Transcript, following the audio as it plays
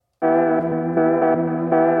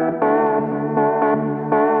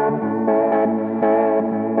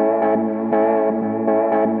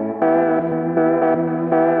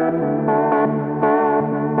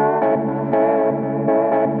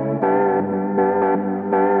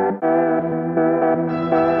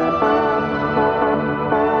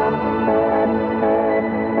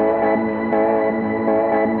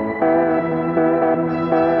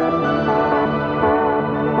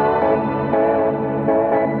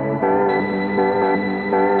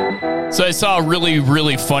So I saw a really,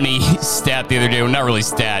 really funny stat the other day. Well, not really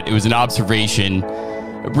stat. It was an observation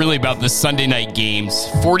really about the Sunday night games.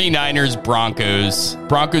 49ers, Broncos.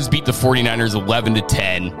 Broncos beat the 49ers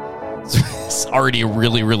 11-10. So it's already a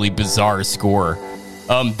really, really bizarre score.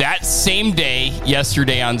 That same day,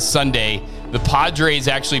 yesterday on Sunday, the Padres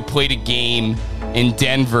actually played a game in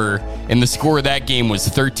Denver, and the score of that game was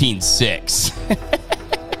 13-6.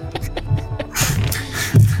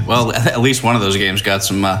 Well, at least one of those games got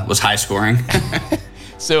some was high scoring.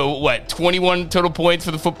 So, 21 total points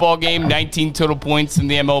for the football game, 19 total points in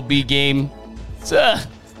the MLB game.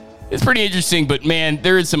 It's pretty interesting, but, man,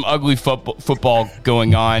 there is some ugly football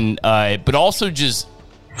going on. But also just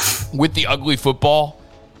with the ugly football,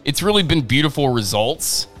 it's really been beautiful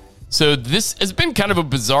results. So this has been kind of a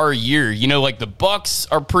bizarre year. You know, like the Bucks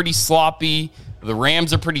are pretty sloppy. The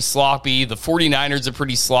Rams are pretty sloppy. The 49ers are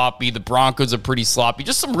pretty sloppy. The Broncos are pretty sloppy.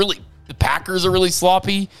 The Packers are really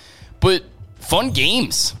sloppy, but fun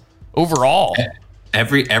games overall.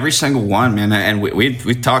 Every single one, man. And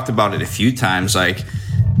we've talked about it a few times. Like,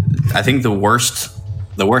 I think the worst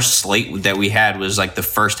slate that we had was like the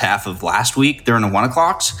first half of last week during the 1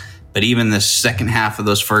 o'clocks. But even the second half of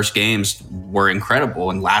those first games were incredible.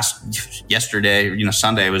 And yesterday,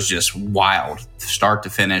 Sunday was just wild, start to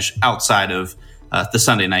finish, outside of the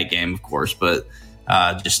Sunday night game, of course. But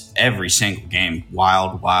just every single game,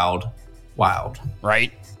 wild.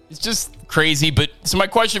 Right? It's just crazy. But so my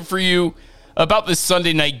question for you about this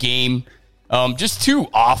Sunday night game, just two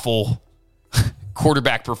awful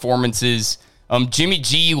quarterback performances. Jimmy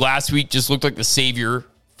G last week just looked like the savior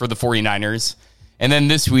for the 49ers. And then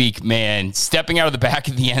this week, man, stepping out of the back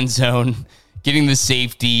of the end zone, getting the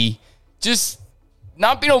safety, just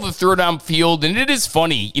not being able to throw downfield. And it is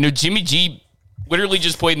funny. Jimmy G literally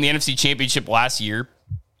just played in the NFC Championship last year.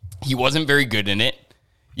 He wasn't very good in it,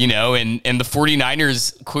 and the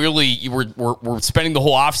 49ers clearly were spending the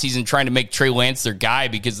whole offseason trying to make Trey Lance their guy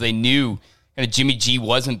because they knew kind of Jimmy G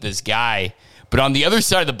wasn't this guy. But on the other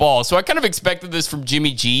side of the ball, so I kind of expected this from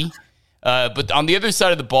Jimmy G, but on the other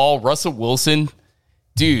side of the ball, Russell Wilson,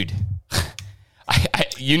 dude,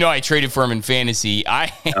 I traded for him in fantasy. I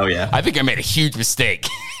think I made a huge mistake.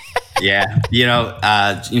 Yeah.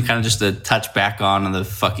 Kind of just to touch back on the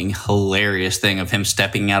fucking hilarious thing of him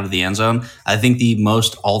stepping out of the end zone. I think the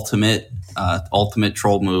most ultimate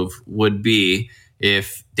troll move would be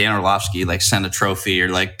if Dan Orlovsky sent a trophy or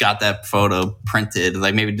got that photo printed,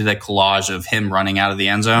 maybe did a collage of him running out of the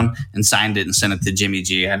end zone and signed it and sent it to Jimmy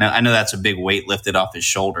G. I know that's a big weight lifted off his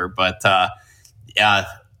shoulder, but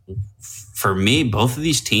for me, both of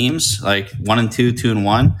these teams, 1 and 2, 2 and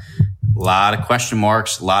 1, a lot of question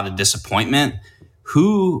marks, a lot of disappointment.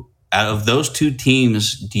 Who out of those two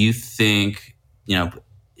teams do you think,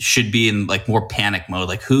 should be in more panic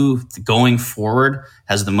mode? Who going forward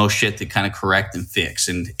has the most shit to kind of correct and fix,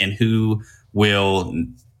 and who will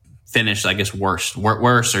finish, I guess, worse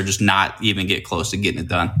or just not even get close to getting it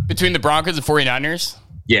done? Between the Broncos and 49ers?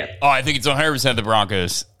 Yeah. Oh, I think it's 100% the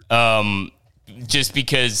Broncos. Just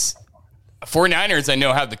because 49ers, I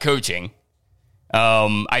know, have the coaching.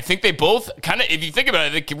 I think they both kind of, if you think about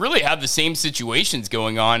it, they could really have the same situations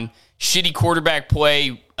going on. Shitty quarterback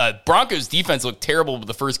play. Broncos defense looked terrible with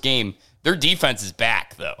the first game. Their defense is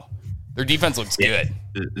back, though. Their defense looks good.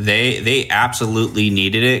 They absolutely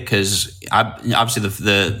needed it because obviously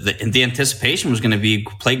the anticipation was going to be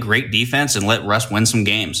play great defense and let Russ win some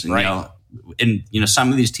games. And, right. Some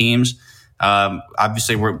of these teams,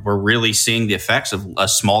 obviously we're really seeing the effects of a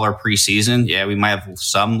smaller preseason. Yeah, we might have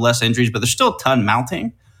some less injuries, but there's still a ton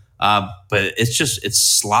mounting. But it's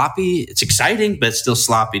sloppy. It's exciting, but it's still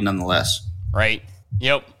sloppy nonetheless. Right.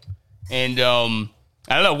 Yep. And I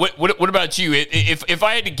don't know. What about you? If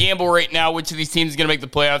I had to gamble right now, which of these teams is going to make the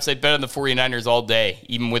playoffs, I'd bet on the 49ers all day,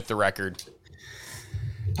 even with the record.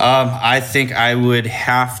 I think I would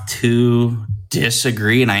have to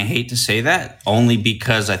disagree, and I hate to say that, only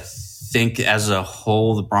because I think as a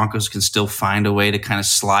whole, the Broncos can still find a way to kind of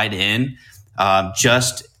slide in.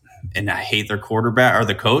 And I hate their quarterback or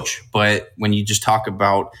the coach, but when you just talk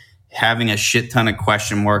about having a shit ton of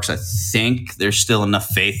question marks, I think there's still enough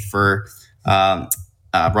faith for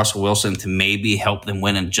Russell Wilson to maybe help them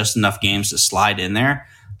win in just enough games to slide in there.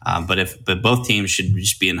 But both teams should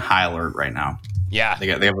just be in high alert right now. Yeah, they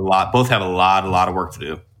have a lot. Both have a lot of work to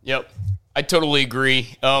do. Yep. I totally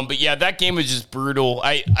agree. But yeah, that game was just brutal.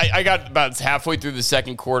 I got about halfway through the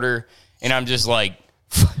second quarter, and I'm just like,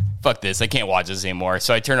 fuck this. I can't watch this anymore.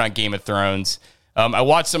 So I turned on Game of Thrones. I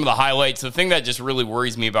watched some of the highlights. The thing that just really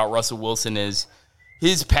worries me about Russell Wilson is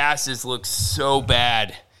his passes look so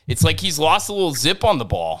bad. It's like he's lost a little zip on the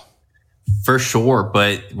ball. For sure,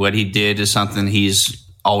 but what he did is something he's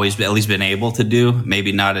always at least been able to do.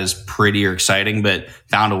 Maybe not as pretty or exciting, but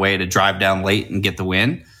found a way to drive down late and get the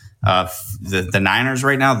win. The Niners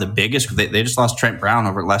right now, the biggest, they just lost Trent Brown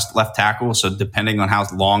over at left tackle. So depending on how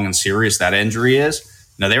long and serious that injury is,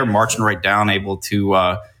 they were marching right down, able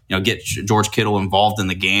to get George Kittle involved in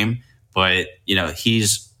the game. But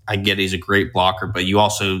I get he's a great blocker, but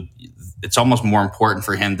it's almost more important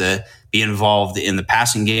for him to be involved in the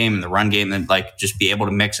passing game and the run game than just be able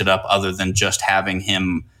to mix it up other than just having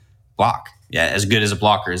him block. Yeah, as good as a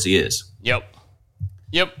blocker as he is. Yep.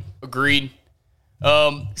 Agreed.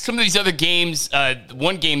 Some of these other games,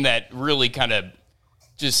 one game that really kind of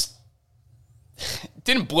just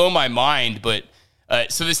didn't blow my mind, but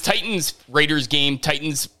so this Titans-Raiders game,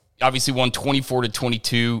 Titans obviously won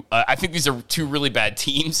 24-22. I think these are two really bad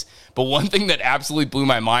teams, but one thing that absolutely blew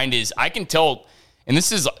my mind is I can tell, and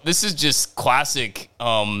this is just classic.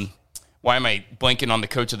 Why am I blanking on the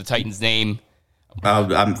coach of the Titans' name?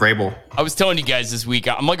 I'm Vrabel. I was telling you guys this week,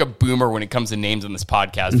 I'm like a boomer when it comes to names on this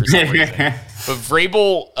podcast for some reason. But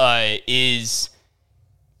Vrabel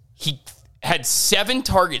he had 7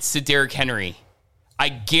 targets to Derrick Henry. I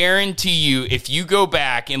guarantee you, if you go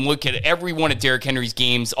back and look at every one of Derrick Henry's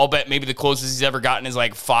games, I'll bet maybe the closest he's ever gotten is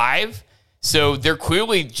 5. So they're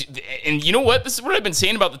clearly, and you know what? This is what I've been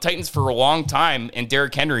saying about the Titans for a long time and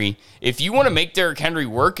Derrick Henry. If you want to make Derrick Henry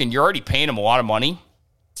work and you're already paying him a lot of money,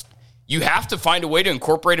 you have to find a way to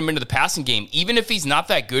incorporate him into the passing game. Even if he's not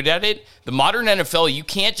that good at it, the modern NFL, you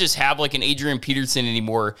can't just have an Adrian Peterson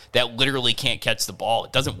anymore that literally can't catch the ball.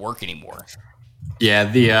 It doesn't work anymore.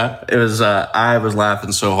 Yeah, it was. I was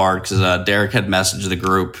laughing so hard because Derek had messaged the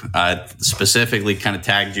group, specifically kind of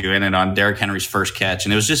tagged you in it on Derrick Henry's first catch,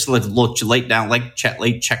 and it was just late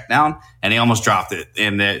check down, and he almost dropped it,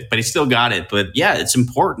 but he still got it. But yeah, it's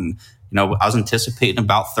important. I was anticipating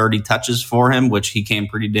about 30 touches for him, which he came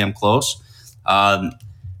pretty damn close. As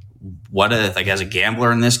a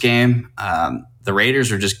gambler in this game, the Raiders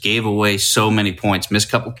just gave away so many points, missed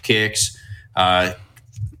a couple kicks.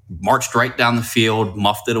 Marched right down the field,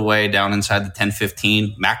 muffed it away down inside the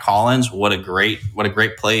 10-15. Matt Collins, what a great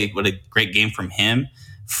play, what a great game from him.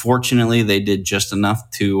 Fortunately, they did just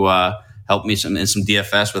enough to help me in some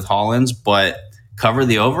DFS with Hollins, but cover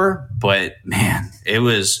the over. But man, it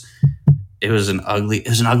was an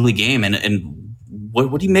ugly game. And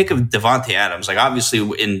what do you make of Devontae Adams? Obviously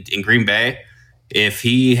in Green Bay, if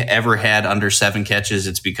he ever had under 7 catches,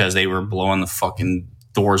 it's because they were blowing the fucking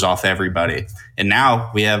doors off everybody. And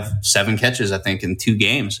now we have 7 catches, I think, in 2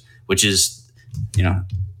 games, which is,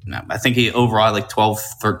 I think he overall 12,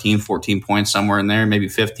 13, 14 points somewhere in there, maybe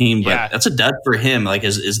 15, but that's a dud for him. I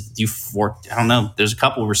don't know. There's a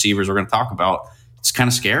couple of receivers we're going to talk about. It's kind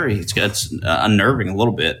of scary. It's unnerving a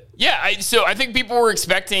little bit. Yeah. So I think people were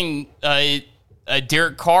expecting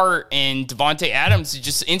Derek Carr and Devontae Adams to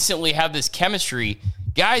just instantly have this chemistry.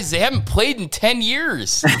 Guys, they haven't played in 10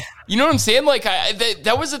 years. You know what I'm saying?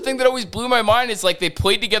 That was the thing that always blew my mind is they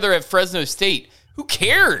played together at Fresno State. Who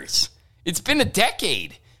cares? It's been a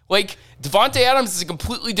decade. Devontae Adams is a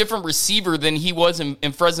completely different receiver than he was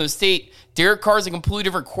in Fresno State. Derek Carr is a completely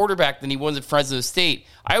different quarterback than he was at Fresno State.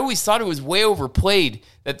 I always thought it was way overplayed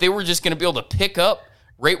that they were just going to be able to pick up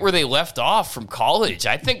right where they left off from college.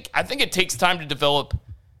 I think it takes time to develop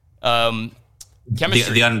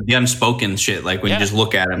chemistry. The unspoken shit, when you just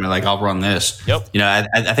look at him and I'll run this. Yep.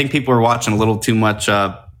 I think people are watching a little too much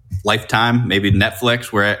Lifetime, maybe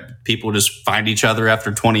Netflix, where people just find each other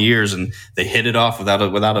after 20 years and they hit it off without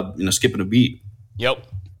a skipping a beat. Yep,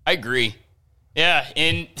 I agree. Yeah,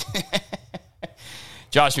 and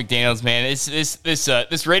Josh McDaniels, man,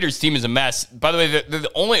 this Raiders team is a mess. By the way, they're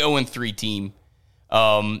the only 0-3 team,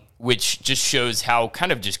 which just shows how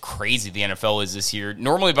kind of just crazy the NFL is this year.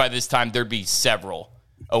 Normally by this time there'd be several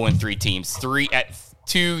 0-3 teams,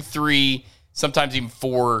 2, 3, sometimes even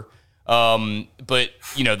 4. But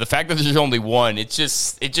the fact that there's only one, it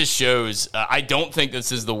just shows. I don't think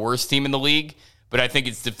this is the worst team in the league, but I think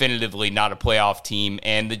it's definitively not a playoff team.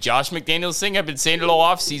 And the Josh McDaniels thing, I've been saying it all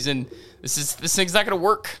offseason, this thing's not going to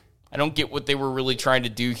work. I don't get what they were really trying to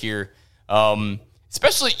do here.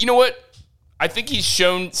 Especially, you know what? I think he's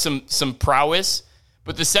shown some prowess,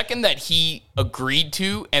 but the second that he agreed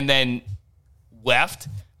to and then left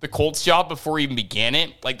the Colts job before he even began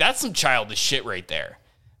it, that's some childish shit right there.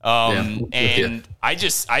 And I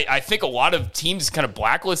think a lot of teams kind of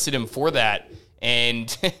blacklisted him for that.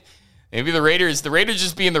 And maybe the Raiders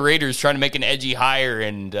just being the Raiders trying to make an edgy hire.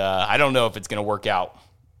 And I don't know if it's going to work out.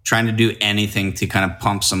 Trying to do anything to kind of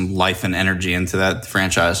pump some life and energy into that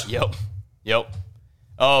franchise. Yep.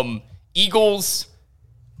 Eagles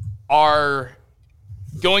are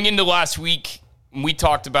going into last week. we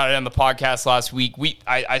talked about it on the podcast last week.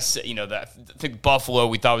 I said, that I think Buffalo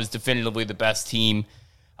we thought was definitively the best team.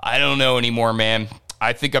 I don't know anymore, man.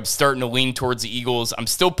 I think I'm starting to lean towards the Eagles. I'm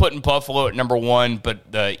still putting Buffalo at number 1,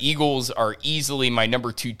 but the Eagles are easily my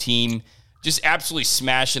number 2 team. Just absolutely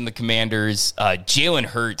smashing the Commanders. Jalen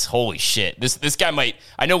Hurts, holy shit. This guy might,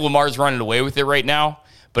 I know Lamar's running away with it right now,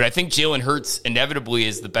 but I think Jalen Hurts inevitably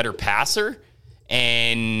is the better passer.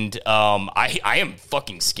 And I am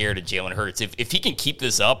fucking scared of Jalen Hurts. If he can keep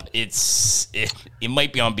this up, it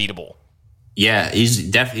might be unbeatable. Yeah, he's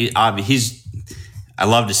definitely, I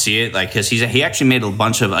love to see it, because he actually made a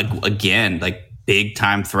bunch of big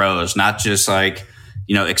time throws, not just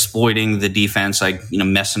exploiting the defense,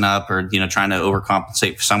 messing up or trying to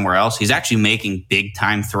overcompensate for somewhere else. He's actually making big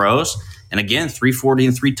time throws, and again, 340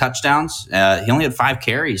 and 3 touchdowns. He only had 5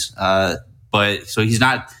 carries, but so he's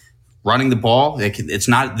not running the ball. It's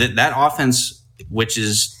not that offense, which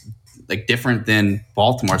is different than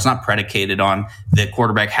Baltimore. It's not predicated on the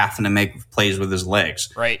quarterback having to make plays with his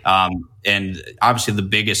legs. Right. And obviously the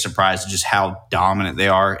biggest surprise is just how dominant they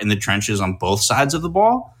are in the trenches on both sides of the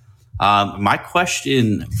ball. My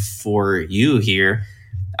question for you here,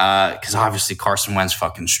 because obviously Carson Wentz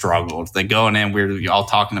fucking struggled. They going in, we're all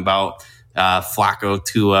talking about Flacco,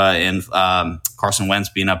 Tua, and Carson Wentz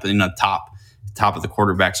being up in the top of the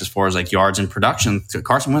quarterbacks as far as yards and production.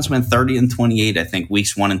 Carson Wentz went 30 and 28, I think,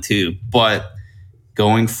 weeks 1 and 2. But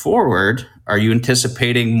going forward, are you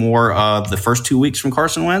anticipating more of the first 2 weeks from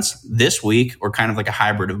Carson Wentz this week, or kind of a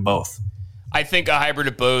hybrid of both? I think a hybrid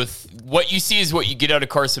of both. What you see is what you get out of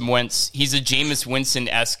Carson Wentz. He's a Jameis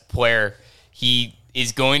Winston-esque player. He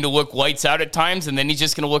is going to look lights out at times, and then he's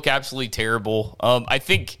just going to look absolutely terrible. I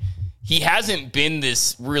think he hasn't been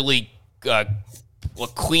this really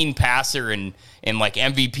clean passer and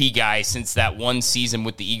MVP guy since that one season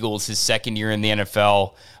with the Eagles, his second year in the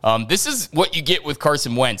NFL. This is what you get with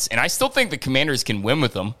Carson Wentz, and I still think the Commanders can win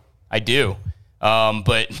with him. I do,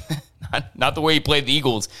 but not the way he played the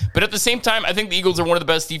Eagles. But at the same time, I think the Eagles are one of the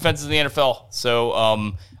best defenses in the NFL. So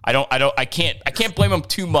I can't blame him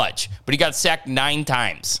too much. But he got sacked 9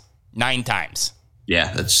 times. 9 times.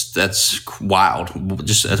 Yeah, that's wild.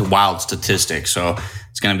 Just a wild statistic. So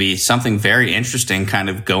it's going to be something very interesting kind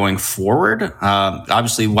of going forward.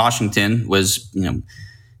 Obviously, Washington was,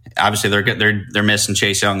 obviously they're missing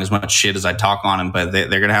Chase Young as much shit as I talk on him, but they're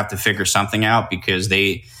going to have to figure something out, because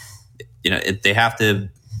they have to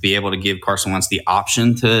be able to give Carson Wentz the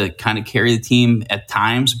option to kind of carry the team at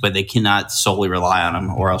times, but they cannot solely rely on him,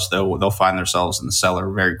 or else they'll find themselves in the cellar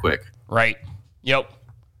very quick. Right. Yep.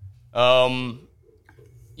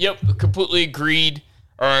 Yep, completely agreed.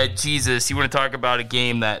 Jesus, you want to talk about a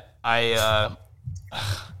game that I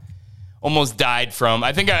almost died from?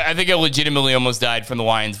 I think I legitimately almost died from the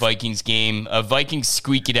Lions-Vikings game. Vikings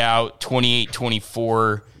squeak it out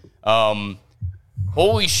 28-24.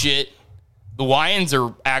 Holy shit. The Lions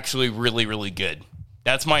are actually really, really good.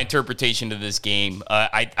 That's my interpretation of this game.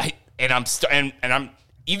 I'm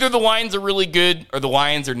either the Lions are really good, or the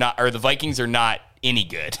Lions are not, or the Vikings are not any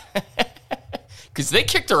good. Because they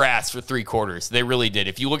kicked their ass for 3 quarters. They really did.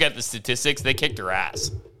 If you look at the statistics, they kicked their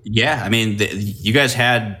ass. Yeah, I mean, you guys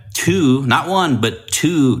had 2, not 1, but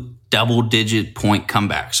 2 double-digit point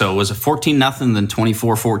comebacks. So it was a 14-0, then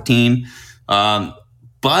 24-14.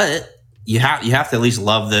 But you have to at least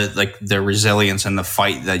love the resilience and the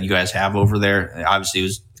fight that you guys have over there. Obviously, it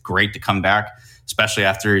was great to come back, especially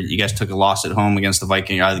after you guys took a loss at home against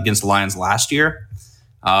the Lions last year.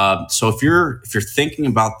 So if you're thinking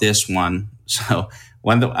about this one, so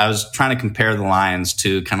I was trying to compare the Lions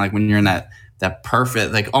to kind of when you're in that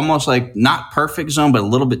perfect, almost not perfect zone, but a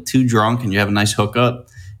little bit too drunk, and you have a nice hookup,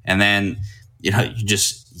 and then you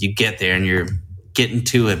get there and you're getting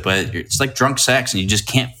to it, but it's like drunk sex, and you just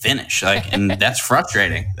can't finish. And that's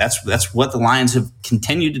frustrating. That's what the Lions have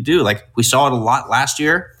continued to do. We saw it a lot last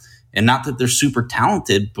year, and not that they're super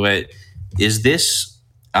talented, but is this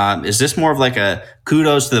more of a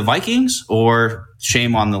kudos to the Vikings or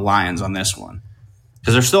shame on the Lions on this one?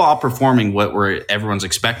 Because they're still outperforming what everyone's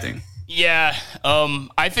expecting. Yeah,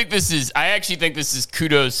 I actually think this is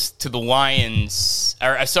kudos to the Lions.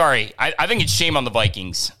 I think it's shame on the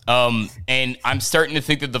Vikings. And I'm starting to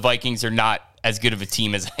think that the Vikings are not as good of a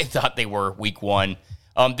team as I thought they were week 1.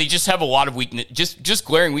 They just have a lot of weakness, just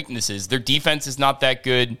glaring weaknesses. Their defense is not that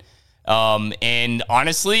good. And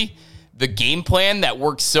honestly, the game plan that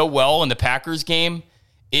worked so well in the Packers game,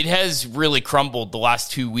 it has really crumbled the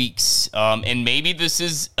last 2 weeks. And maybe this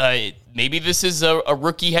is a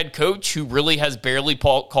rookie head coach who really has barely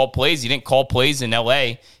called plays. He didn't call plays in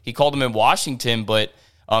LA. He called them in Washington, but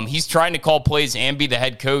he's trying to call plays and be the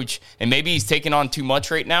head coach. And maybe he's taking on too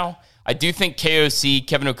much right now. I do think KOC,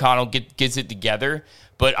 Kevin O'Connell, gets it together,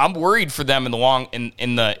 but I'm worried for them in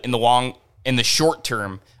the short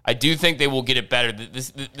term. I do think they will get it better.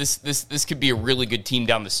 This could be a really good team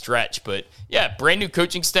down the stretch. But yeah, brand new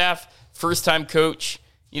coaching staff, first time coach.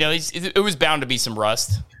 It was bound to be some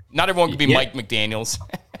rust. Not everyone could be Mike McDaniels.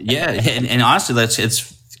 Yeah, and honestly,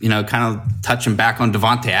 it's kind of touching back on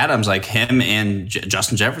Devontae Adams, like him and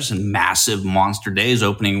Justin Jefferson, massive monster days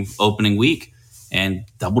opening week, and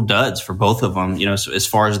double duds for both of them. So as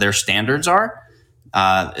far as their standards are.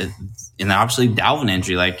 And obviously Dalvin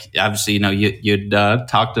injury, like obviously, you'd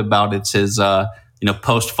talked about it's his,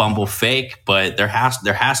 post fumble fake, but there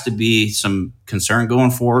has to be some concern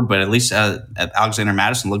going forward. But at least Alexander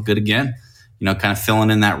Madison looked good again, kind of filling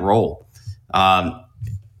in that role.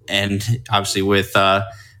 And obviously with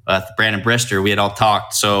Brandon Brister, we had all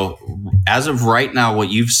talked. So as of right now, what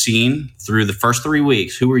you've seen through the first 3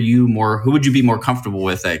 weeks, who would you be more comfortable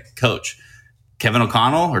with at coach? Kevin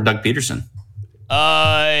O'Connell or Doug Peterson?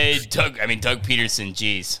 Doug Peterson,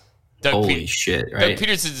 geez. Holy shit, right? Doug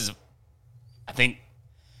Peterson is, I think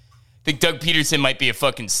Doug Peterson might be a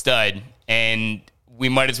fucking stud, and we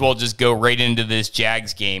might as well just go right into this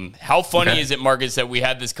Jags game. How funny is it, Marcus, that we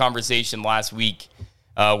had this conversation last week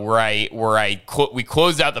where we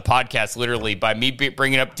closed out the podcast literally by me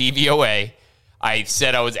bringing up DVOA. I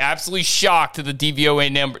said I was absolutely shocked at the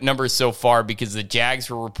DVOA numbers so far because the Jags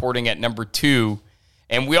were reporting at number 2.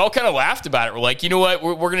 And we all kind of laughed about it. We're like, you know what?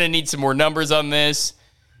 We're going to need some more numbers on this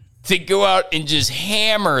to go out and just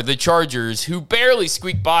hammer the Chargers, who barely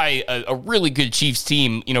squeaked by a really good Chiefs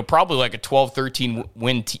team, probably like a 12-13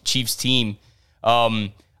 win Chiefs team.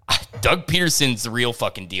 Doug Peterson's the real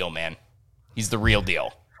fucking deal, man. He's the real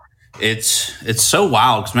deal. It's so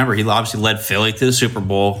wild because remember, he obviously led Philly to the Super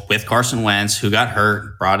Bowl with Carson Wentz, who got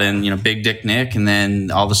hurt, brought in, Big Dick Nick, and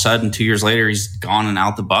then all of a sudden 2 years later, he's gone and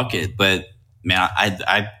out the bucket. But man,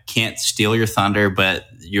 I can't steal your thunder, but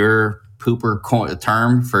your pooper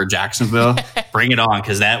term for Jacksonville, bring it on,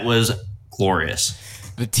 because that was glorious.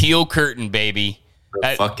 The teal curtain, baby.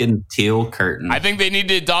 The fucking teal curtain. I think they need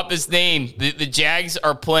to adopt this name. The Jags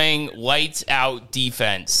are playing lights out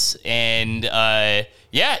defense, and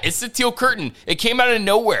it's the teal curtain. It came out of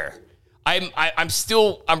nowhere. I'm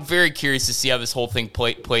very curious to see how this whole thing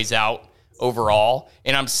plays out overall,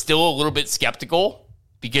 and I'm still a little bit skeptical.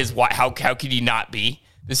 Because how could he not be?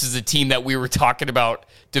 This is a team that we were talking about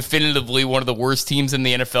definitively one of the worst teams in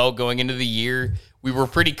the NFL going into the year. We were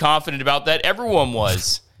pretty confident about that. Everyone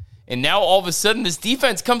was. And now all of a sudden this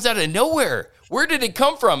defense comes out of nowhere. Where did it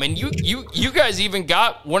come from? And you guys even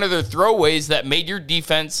got one of their throwaways that made your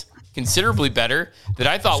defense considerably better that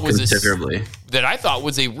I thought was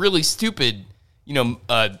a really stupid,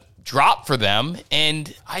 drop for them.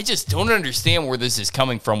 And I just don't understand where this is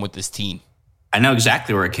coming from with this team. I know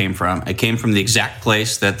exactly where it came from. It came from the exact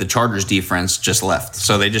place that the Chargers defense just left.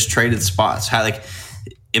 So they just traded spots.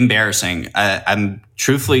 Embarrassing. I'm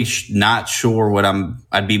truthfully not sure what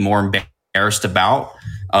I'd be more embarrassed about.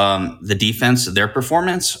 The defense, their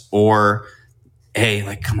performance, or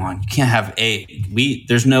come on, you can't have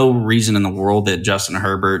there's no reason in the world that Justin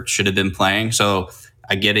Herbert should have been playing. So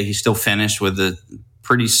I get it. He still finished with a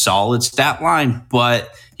pretty solid stat line, but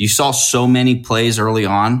you saw so many plays early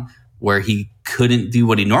on where he couldn't do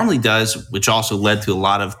what he normally does, which also led to a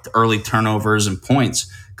lot of early turnovers and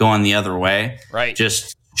points going the other way. Right.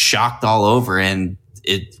 Just shocked all over. And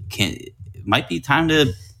it might be time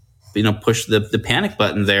to, push the panic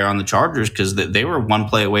button there on the Chargers, because they were one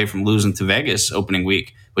play away from losing to Vegas opening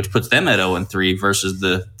week, which puts them at 0-3 versus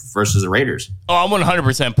the Raiders. Oh, I'm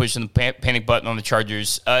 100% pushing the panic button on the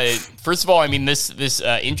Chargers. First of all, this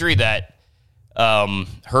injury that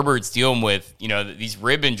Herbert's dealing with, these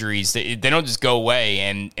rib injuries, they don't just go away,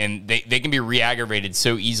 and they can be re-aggravated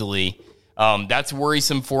so easily. That's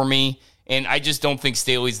worrisome for me, and I just don't think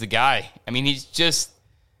Staley's the guy. He's just,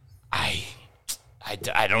 I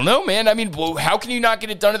don't know, man. How can you not get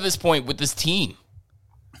it done at this point with this team?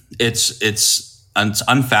 It's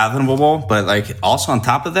unfathomable, but also on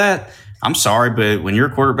top of that, I'm sorry, but when your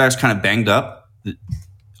quarterback's kind of banged up,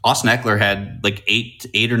 Austin Eckler had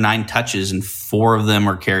 8 or 9 touches, and 4 of them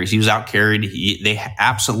were carries. He was out carried. They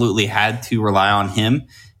absolutely had to rely on him,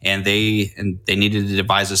 and they needed to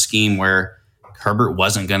devise a scheme where Herbert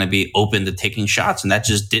wasn't going to be open to taking shots, and that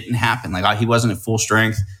just didn't happen. He wasn't at full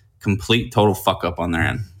strength. Complete total fuck up on their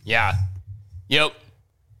end. Yeah. Yep.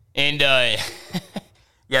 And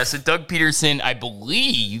so Doug Peterson, I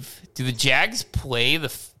believe, do the Jags play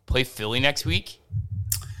Philly next week?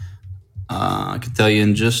 I can tell you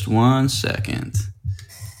in just 1 second.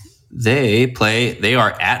 They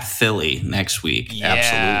are at Philly next week. Yeah,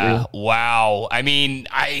 absolutely. Wow. I mean,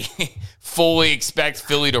 I fully expect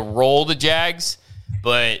Philly to roll the Jags,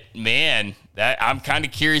 but man, I'm kind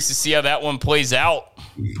of curious to see how that one plays out.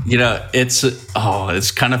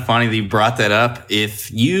 It's kind of funny that you brought that up. If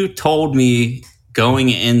you told me going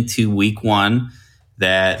into week 1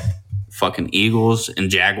 that fucking Eagles and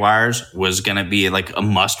Jaguars was going to be like a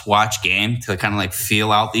must-watch game to kind of like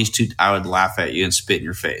feel out these two, I would laugh at you and spit in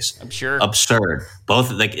your face. I'm sure. Absurd.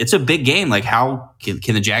 Both, like, it's a big game. Like, how can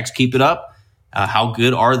the Jags keep it up? How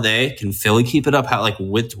good are they? Can Philly keep it up? I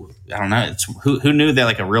don't know. It's who knew that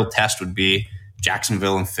like a real test would be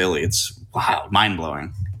Jacksonville and Philly. It's wild,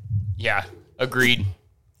 mind-blowing. Yeah, agreed.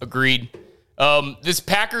 The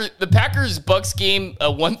Packers Bucks game.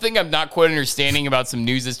 One thing I'm not quite understanding about some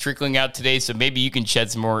news that's trickling out today, so maybe you can shed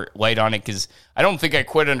some more light on it because I don't think I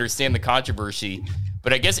quite understand the controversy.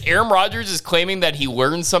 But I guess Aaron Rodgers is claiming that he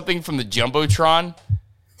learned something from the Jumbotron.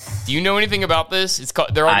 Do you know anything about this?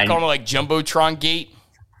 They're all calling it like Jumbotron Gate.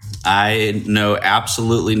 I know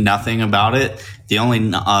absolutely nothing about it. The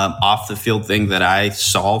only off the field thing that I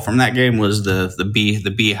saw from that game was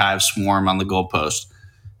the beehive swarm on the goalpost.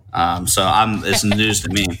 So it's news to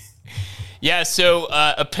me. Yeah. So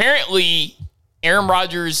apparently, Aaron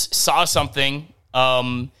Rodgers saw something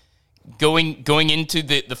going into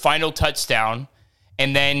the final touchdown,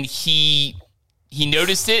 and then he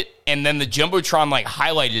noticed it, and then the Jumbotron like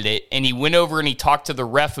highlighted it, and he went over and he talked to the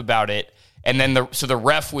ref about it, and then the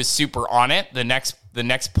ref was super on it the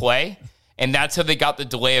next play, and that's how they got the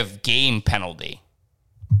delay of game penalty.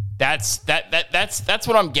 That's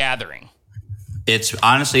what I'm gathering. It's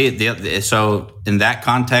honestly so in that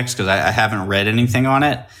context, because I haven't read anything on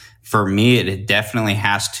it. For me, it definitely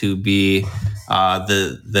has to be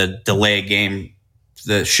the delay game.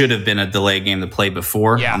 That should have been a delay game to play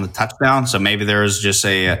before on the touchdown. So maybe there was just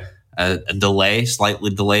a slightly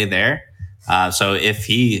delay there. So if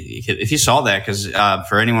he saw that, because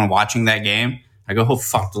for anyone watching that game, I go, oh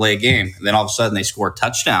fuck, delay game, and then all of a sudden they score a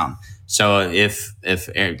touchdown. So if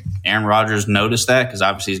Aaron Rodgers noticed that, because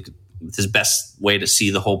obviously his best way to see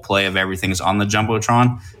the whole play of everything is on the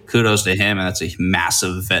Jumbotron, kudos to him, and that's a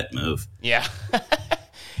massive vet move. Yeah.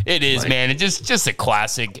 It is, man. It's just a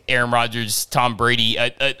classic Aaron Rodgers, Tom Brady,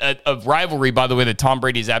 a rivalry, by the way, that Tom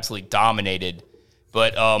Brady has absolutely dominated.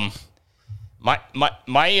 But my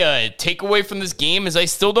takeaway from this game is I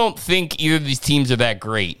still don't think either of these teams are that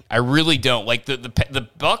great. I really don't. Like the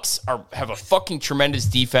Bucks have a fucking tremendous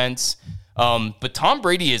defense, but Tom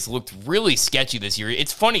Brady has looked really sketchy this year.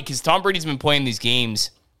 It's funny because Tom Brady's been playing these games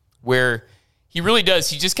where he really does.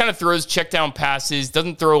 He just kind of throws check down passes,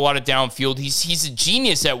 doesn't throw a lot of downfield. He's a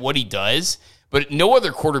genius at what he does, but no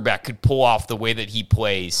other quarterback could pull off the way that he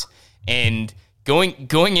plays. And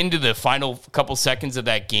going into the final couple seconds of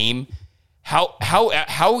that game,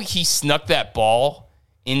 how he snuck that ball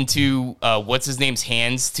into what's his name's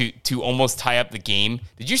hands to almost tie up the game.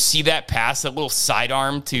 Did you see that pass? That little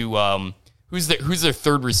sidearm to who's their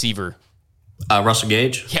third receiver? Russell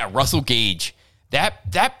Gage. Yeah, Russell Gage.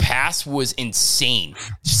 That pass was insane.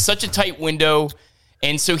 Such a tight window.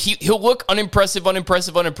 And so he'll look unimpressive,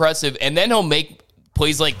 and then he'll make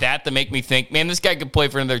plays like that make me think, man, this guy could play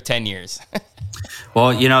for another 10 years.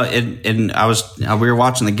 Well, we were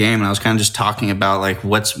watching the game, and I was kind of just talking about like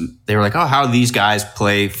they were like, oh, how these guys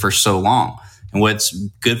play for so long. And what's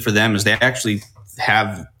good for them is they actually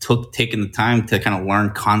have taken the time to kind of learn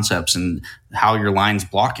concepts and how your line's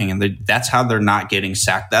blocking. And that's how they're not getting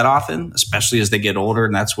sacked that often, especially as they get older.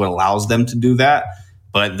 And that's what allows them to do that.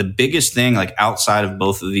 But the biggest thing, like outside of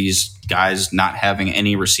both of these guys not having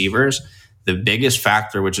any receivers, the biggest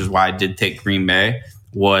factor, which is why I did take Green Bay,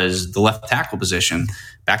 was the left tackle position.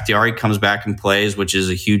 Bakhtiari comes back and plays, which is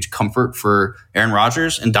a huge comfort for Aaron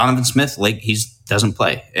Rodgers. And Donovan Smith, he doesn't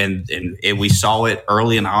play. And we saw it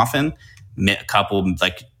early and often. A couple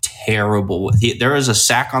like terrible. There was a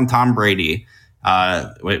sack on Tom Brady,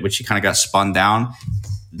 which he kind of got spun down.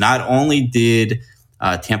 Not only did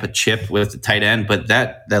Tampa chip with the tight end, but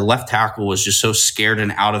that left tackle was just so scared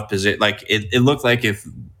and out of position. Like it looked like if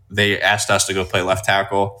they asked us to go play left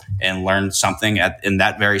tackle and learn something in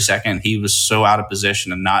that very second, he was so out of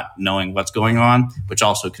position and not knowing what's going on, which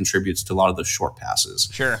also contributes to a lot of those short passes.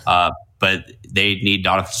 Sure. But they need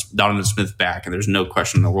Donovan Smith back, and there's no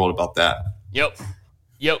question in the world about that.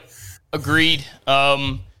 Yep. Agreed.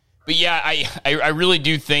 But yeah, I really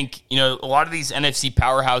do think, a lot of these NFC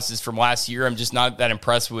powerhouses from last year, I'm just not that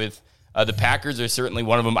impressed with. The Packers are certainly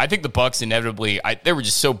one of them. I think the Bucks inevitably, they were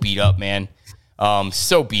just so beat up, man.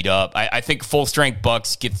 So beat up. I think full strength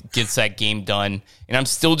Bucks gets that game done, and I'm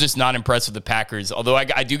still just not impressed with the Packers. Although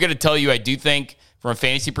I do got to tell you, I do think from a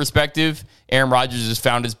fantasy perspective. Aaron Rodgers has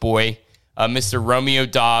found his boy, Mr. Romeo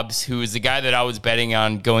Dobbs, who is the guy that I was betting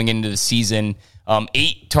on going into the season.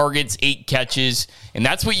 8 targets, 8 catches, and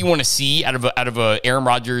that's what you want to see out of a Aaron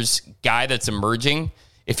Rodgers guy that's emerging.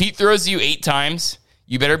 If he throws you 8 times,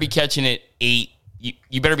 you better be catching it 8.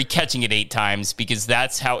 You better be catching it 8 times, because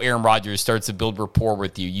that's how Aaron Rodgers starts to build rapport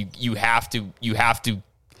with you. You have to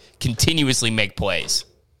continuously make plays.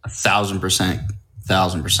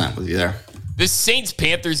 1,000% with you there. This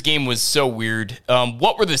Saints-Panthers game was so weird.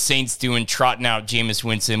 What were the Saints doing trotting out Jameis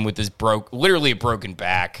Winston with his literally a broken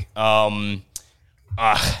back? I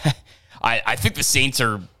think the Saints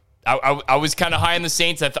are... I was kind of high on the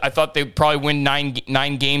Saints. I thought they'd probably win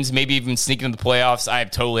nine games, maybe even sneak into the playoffs. I am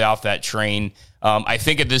totally off that train. I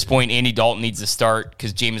think at this point, Andy Dalton needs to start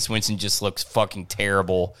because Jameis Winston just looks fucking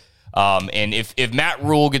terrible. And if Matt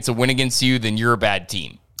Rule gets a win against you, then you're a bad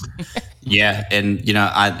team. Yeah, and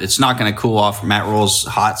it's not going to cool off Matt Rule's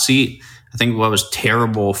hot seat. I think what was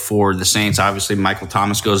terrible for the Saints, obviously Michael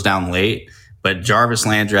Thomas goes down late, but Jarvis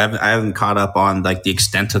Landry, I haven't caught up on like the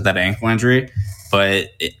extent of that ankle injury, but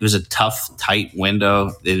it was a tough, tight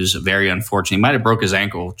window. It was very unfortunate. He might have broke his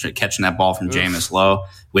ankle catching that ball from Jameis Lowe,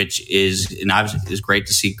 which is, and obviously is great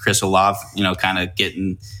to see Chris Olave, kind of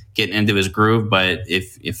getting into his groove. But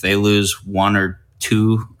if they lose one or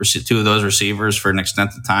two of those receivers for an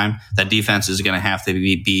extended time, that defense is going to have to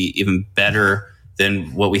be even better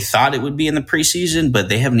than what we thought it would be in the preseason. But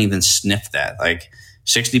they haven't even sniffed that. Like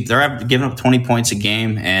 60, they're giving up 20 points a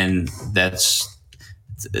game, and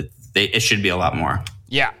it should be a lot more.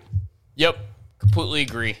 Yeah. Yep. Completely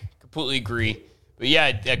agree. But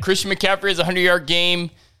yeah, Christian McCaffrey has a 100-yard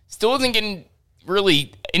game. Still isn't getting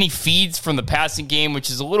really any feeds from the passing game, which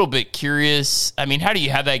is a little bit curious. I mean, how do you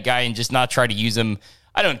have that guy and just not try to use him?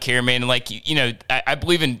 I don't care, man. Like, I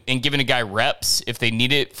believe in giving a guy reps if they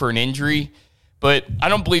need it for an injury, but I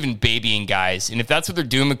don't believe in babying guys. And if that's what they're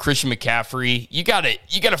doing with Christian McCaffrey, you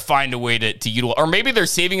gotta find a way to utilize, or maybe they're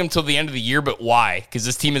saving him till the end of the year. But why? Because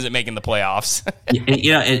this team isn't making the playoffs.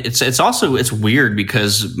 It's weird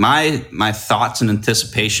because my thoughts and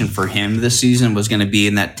anticipation for him this season was going to be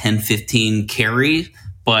in that 10-15 carry,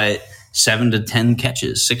 but 7 to 10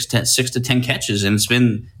 catches, 6 to 10 catches, and it's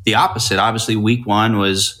been the opposite. Obviously, week 1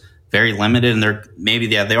 was very limited, and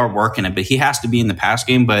they are working it, but he has to be in the pass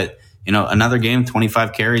game. But another game,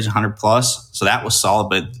 25 carries, 100 plus. So that was solid,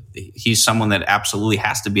 but he's someone that absolutely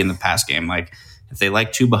has to be in the pass game. Like, if they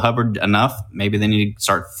like Chuba Hubbard enough, maybe they need to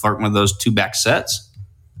start flirting with those 2-back sets.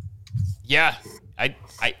 Yeah. I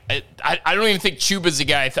don't even think Chuba's a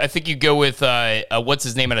guy. I think you go with, what's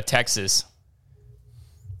his name out of Texas?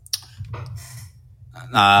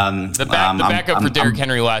 The backup for Derrick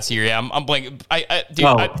Henry last year. Yeah, I'm blanking. I'm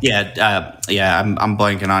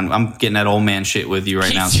blanking on. I'm getting that old man shit with you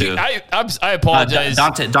right now too. I apologize.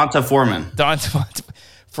 Donta Foreman.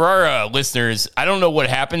 For our listeners, I don't know what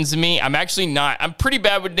happens to me. I'm actually not. I'm pretty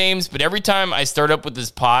bad with names, but every time I start up with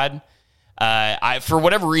this pod, for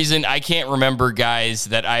whatever reason, I can't remember guys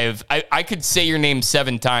that I could say your name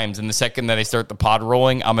 7 times, and the second that I start the pod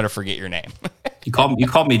rolling, I'm gonna forget your name. You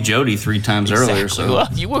called me Jody 3 times earlier, so well,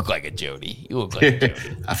 you look like a Jody.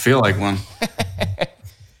 I feel like one.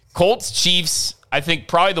 Colts Chiefs. I think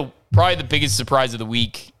probably the biggest surprise of the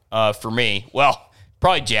week for me. Well,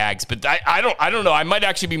 probably Jags, but I don't know. I might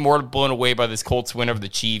actually be more blown away by this Colts win over the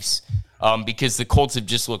Chiefs because the Colts have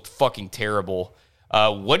just looked fucking terrible.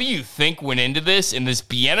 What do you think went into this and this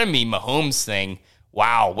Bieniemy Mahomes thing?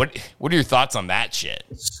 Wow, what are your thoughts on that shit?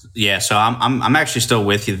 Yeah, so I'm actually still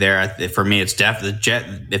with you there. For me, it's definitely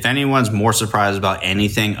if anyone's more surprised about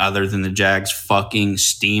anything other than the Jags fucking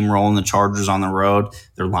steamrolling the Chargers on the road,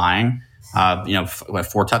 they're lying.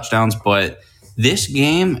 4 touchdowns, but this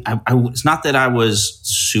game, it's not that I was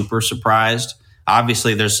super surprised.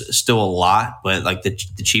 Obviously, there's still a lot, but like the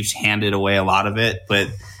Chiefs handed away a lot of it. But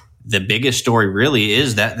the biggest story really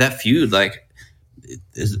is that feud. Like,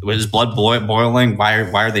 is blood boiling? Why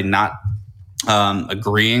are they not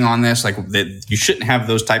agreeing on this? Like, you shouldn't have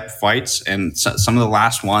those type of fights. And some of the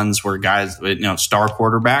last ones where guys, star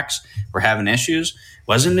quarterbacks were having issues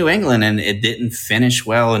was in New England, and it didn't finish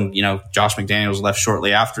well. And Josh McDaniels left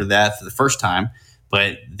shortly after that for the first time.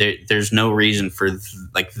 But there's no reason for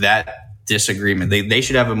like that disagreement. They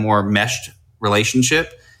should have a more meshed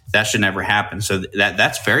relationship. That should never happen. So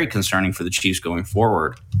that's very concerning for the Chiefs going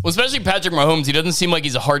forward. Well, especially Patrick Mahomes. He doesn't seem like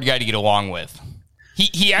he's a hard guy to get along with.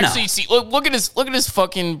 He actually look at his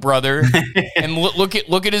fucking brother and look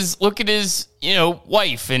at his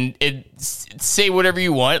wife and say whatever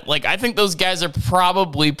you want. Like, I think those guys are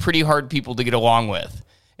probably pretty hard people to get along with.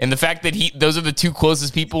 And the fact that those are the two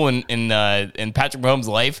closest people in Patrick Mahomes'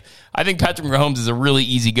 life, I think Patrick Mahomes is a really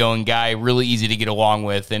easygoing guy, really easy to get along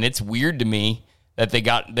with, and it's weird to me that they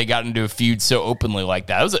got into a feud so openly like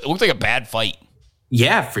that. It looked like a bad fight.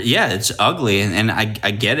 Yeah, it's ugly, and I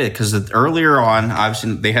get it because earlier on,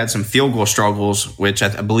 obviously they had some field goal struggles, which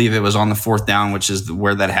I believe it was on the fourth down, which is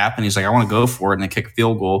where that happened. He's like, I want to go for it, and they kick a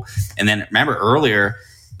field goal. And then remember earlier,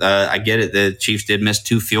 I get it, the Chiefs did miss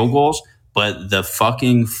 2 field goals. But the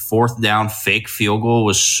fucking fourth down fake field goal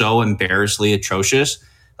was so embarrassingly atrocious.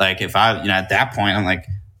 Like if at that point, I'm like,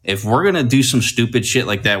 if we're going to do some stupid shit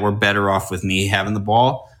like that, we're better off with me having the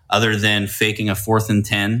ball other than faking a 4th and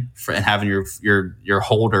 10 and having your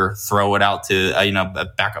holder throw it out to, a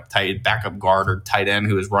backup guard or tight end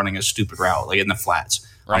who is running a stupid route like in the flats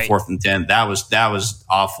on 4th and 10. That was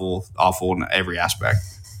awful in every aspect.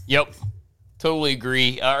 Yep. Totally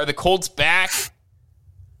agree. Are the Colts back?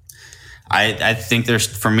 I think they're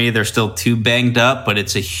still too banged up, but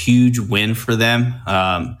it's a huge win for them.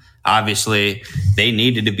 Obviously, they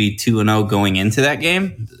needed to be 2-0 going into that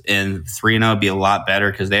game, and 3-0 would be a lot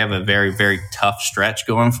better because they have a very, very tough stretch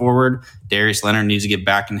going forward. Darius Leonard needs to get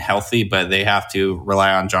back and healthy, but they have to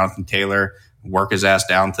rely on Jonathan Taylor, work his ass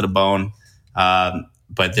down to the bone.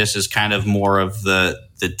 But this is kind of more of the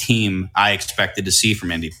team I expected to see from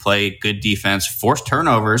Indy. Play good defense, force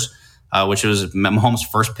turnovers, which was Mahomes'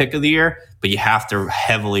 first pick of the year, but you have to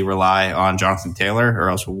heavily rely on Jonathan Taylor or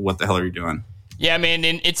else what the hell are you doing? Yeah, man,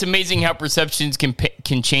 and it's amazing how perceptions can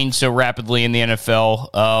change so rapidly in the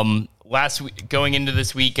NFL. Last week, going into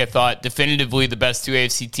this week, I thought definitively the best 2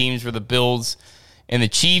 AFC teams were the Bills and the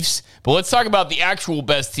Chiefs. But let's talk about the actual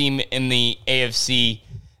best team in the AFC,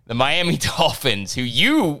 the Miami Dolphins, who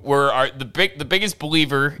you were the biggest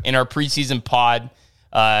believer in our preseason pod.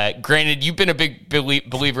 Granted, you've been a big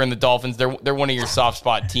believer in the Dolphins. They're one of your soft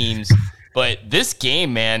spot teams. But this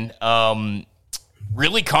game, man,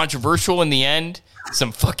 really controversial in the end.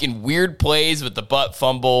 Some fucking weird plays with the butt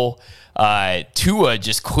fumble. Tua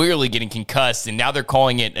just clearly getting concussed, and now they're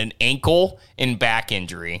calling it an ankle and back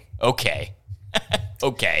injury. Okay.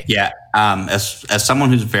 Okay. Yeah. As someone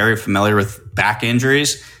who's very familiar with back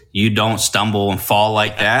injuries, you don't stumble and fall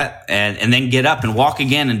like that and then get up and walk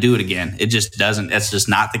again and do it again. It just doesn't. That's just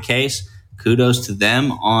not the case. Kudos to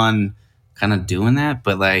them on kind of doing that.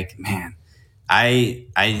 But like, man, I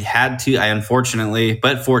unfortunately,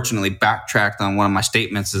 but fortunately backtracked on one of my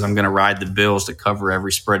statements is I'm going to ride the Bills to cover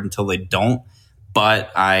every spread until they don't.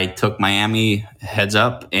 But I took Miami heads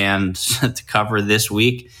up and to cover this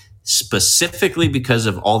week specifically because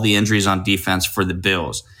of all the injuries on defense for the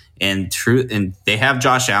Bills. And they have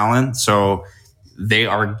Josh Allen, so they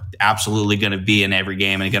are absolutely going to be in every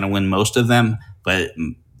game and going to win most of them. But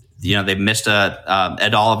they missed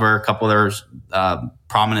Ed Oliver, a couple of their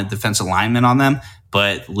prominent defensive linemen on them.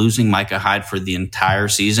 But losing Micah Hyde for the entire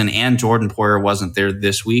season, and Jordan Poyer wasn't there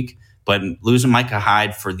this week, but losing Micah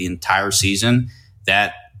Hyde for the entire season,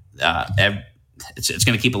 that it's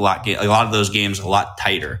going to keep a lot of those games a lot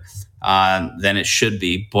tighter than it should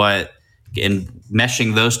be. But in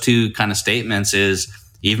meshing those two kind of statements is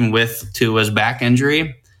even with Tua's back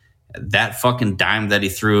injury, that fucking dime that he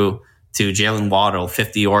threw to Jalen Waddle,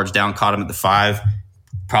 50 yards down, caught him at the 5,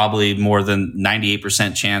 probably more than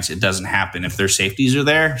 98% chance it doesn't happen if their safeties are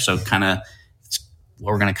there. So kind of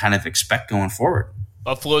what we're going to kind of expect going forward.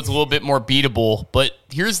 Buffalo's a little bit more beatable, but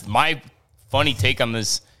here's my funny take on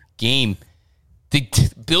this game. The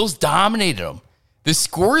Bills dominated them. The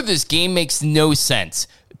score of this game makes no sense.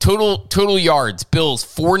 Total yards, Bills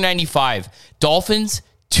 495, Dolphins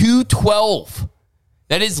 212.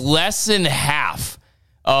 That is less than half.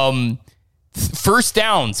 First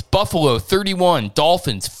downs, Buffalo 31,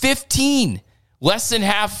 Dolphins 15. Less than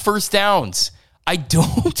half first downs. I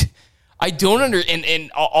don't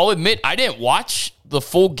and I'll admit I didn't watch the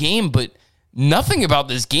full game, but nothing about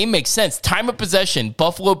this game makes sense. Time of possession,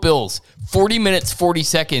 Buffalo Bills 40 minutes 40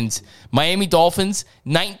 seconds. Miami Dolphins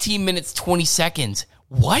 19 minutes 20 seconds.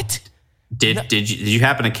 What? Did you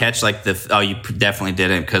happen to catch you definitely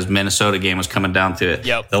didn't because Minnesota game was coming down to it.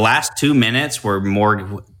 Yep. The last 2 minutes were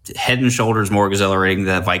more head and shoulders more exhilarating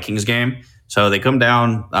than the Vikings game. So they come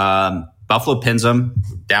down, Buffalo pins them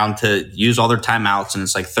down to use all their timeouts, and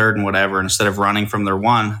it's like third and whatever. And instead of running from their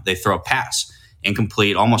 1, they throw a pass,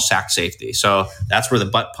 incomplete, almost sack safety. So that's where the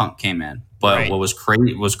butt pump came in. But right. What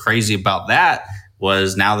was crazy about that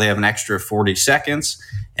was now they have an extra 40 seconds.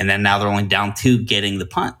 And then now they're only down 2 getting the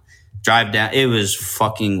punt. Drive down. It was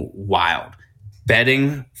fucking wild.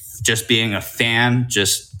 Betting, just being a fan,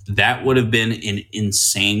 that would have been an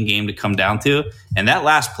insane game to come down to. And that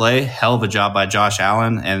last play, hell of a job by Josh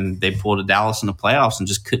Allen. And they pulled a Dallas in the playoffs and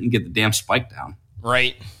just couldn't get the damn spike down.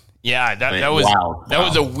 Right. Yeah, that was wow. That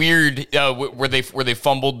was a weird where they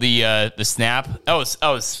fumbled the snap. That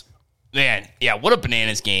was man, yeah, what a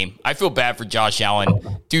bananas game. I feel bad for Josh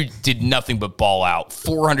Allen. Dude did nothing but ball out.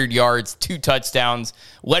 400 yards, 2 touchdowns,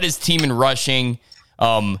 led his team in rushing.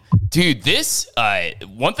 Dude, this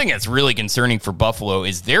one thing that's really concerning for Buffalo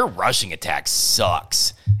is their rushing attack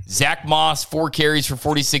sucks. Zach Moss, 4 carries for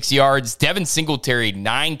 46 yards. Devin Singletary,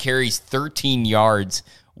 9 carries, 13 yards.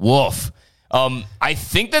 Woof. I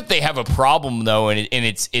think that they have a problem though, and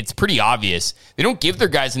it's pretty obvious. They don't give their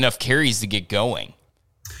guys enough carries to get going.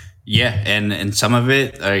 Yeah, and some of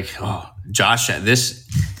it, like Josh,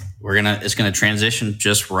 it's gonna transition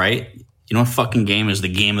just right. You know what fucking game is the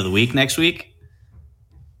game of the week next week?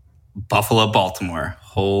 Buffalo, Baltimore.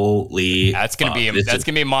 Holy, that's gonna be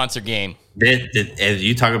a monster game. As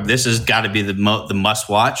you talk about, this has got to be the must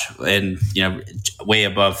watch, and way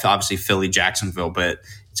above obviously Philly, Jacksonville, but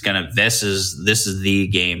this is the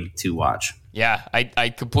game to watch. Yeah, I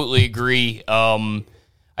completely agree.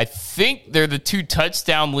 I think they're the 2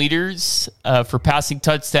 touchdown leaders for passing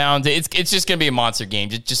touchdowns. It's just going to be a monster game.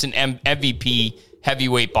 Just an MVP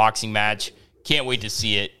heavyweight boxing match. Can't wait to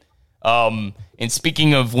see it. And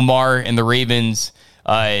speaking of Lamar and the Ravens,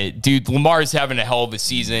 dude, Lamar's having a hell of a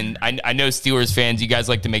season. I know Steelers fans, you guys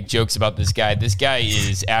like to make jokes about this guy. This guy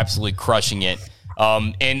is absolutely crushing it.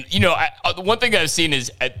 And one thing I've seen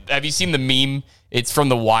is, have you seen the meme? It's from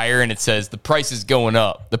The Wire, and it says, the price is going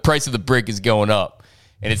up. The price of the brick is going up.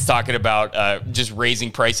 And it's talking about just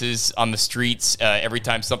raising prices on the streets every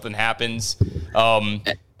time something happens.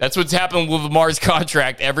 That's what's happened with Lamar's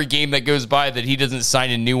contract. Every game that goes by that he doesn't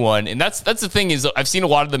sign a new one. And that's the thing is, I've seen a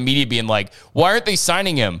lot of the media being like, why aren't they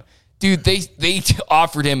signing him? Dude, they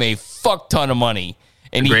offered him a fuck ton of money.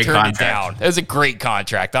 And he turned it down. That was a great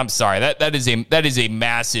contract. I'm sorry. That is a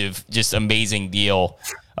massive, just amazing deal.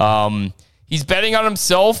 He's betting on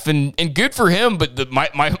himself, and good for him. But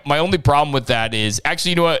my only problem with that is, actually,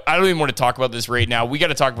 you know what? I don't even want to talk about this right now. We got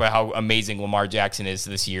to talk about how amazing Lamar Jackson is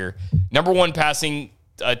this year. Number 1 passing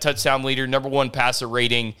touchdown leader, number 1 passer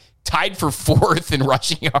rating, tied for 4th in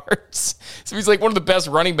rushing yards. So he's like one of the best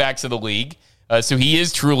running backs of the league. So he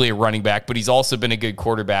is truly a running back, but he's also been a good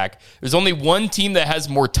quarterback. There's only one team that has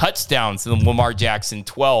more touchdowns than Lamar Jackson,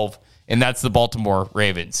 12, and that's the Baltimore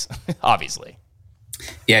Ravens, obviously.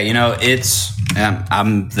 Yeah,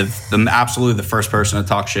 I'm absolutely the first person to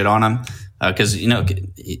talk shit on him because,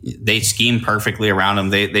 they scheme perfectly around him.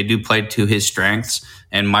 They do play to his strengths,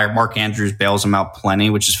 and Mark Andrews bails him out plenty,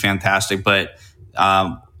 which is fantastic. But,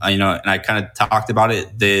 and I kind of talked about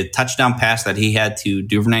it. The touchdown pass that he had to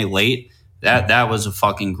Duvernay late, that was a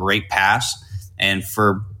fucking great pass. And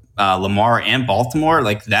for Lamar and Baltimore,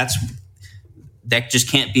 like that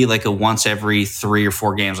just can't be like a once every 3 or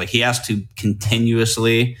 4 games. Like he has to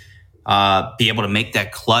continuously be able to make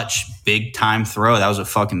that clutch big time throw. That was a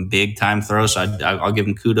fucking big time throw. So I'll give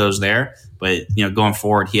him kudos there. But going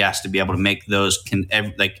forward, he has to be able to make those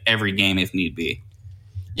every game if need be.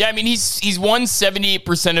 Yeah, I mean he's won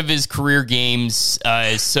 78% of his career games.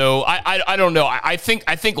 So I don't know. I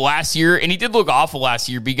think last year, and he did look awful last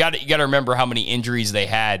year, but you got to remember how many injuries they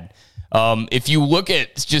had. If you look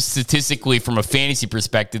at just statistically from a fantasy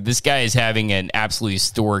perspective, this guy is having an absolutely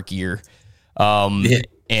historic year. And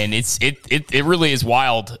it really is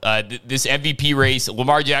wild. This MVP race,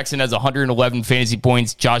 Lamar Jackson has 111 fantasy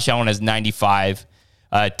points. Josh Allen has 95.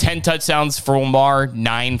 10 touchdowns for Lamar,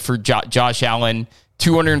 9 for Josh Allen.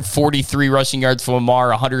 243 rushing yards for Lamar,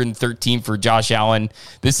 113 for Josh Allen.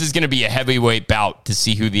 This is going to be a heavyweight bout to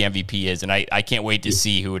see who the MVP is, and I can't wait to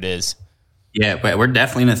see who it is. Yeah, but we're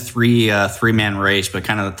definitely in a three-man race, but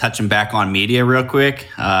kind of touching back on media real quick,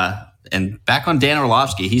 and back on Dan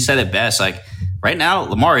Orlovsky, he said it best. Like, right now,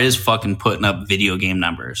 Lamar is fucking putting up video game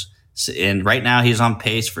numbers. And right now, he's on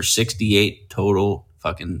pace for 68 total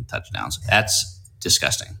fucking touchdowns. That's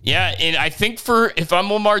disgusting. Yeah, and I think if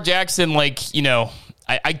I'm Lamar Jackson,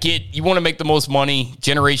 I get you want to make the most money,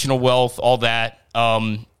 generational wealth, all that.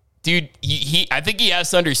 Dude, I think he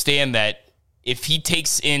has to understand that if he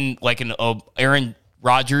takes in like an Aaron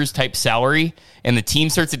Rodgers type salary and the team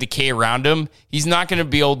starts to decay around him, he's not going to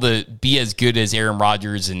be able to be as good as Aaron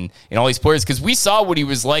Rodgers and all these players, because we saw what he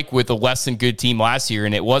was like with a less than good team last year,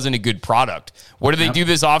 and it wasn't a good product. What do they do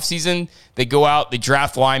this offseason? They go out, they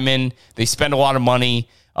draft linemen, they spend a lot of money.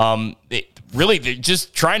 They're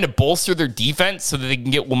just trying to bolster their defense so that they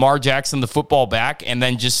can get Lamar Jackson the football back, and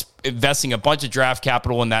then just investing a bunch of draft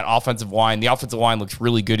capital in that offensive line. The offensive line looks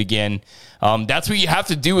really good again. That's what you have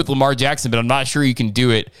to do with Lamar Jackson, but I'm not sure you can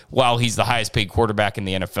do it while he's the highest paid quarterback in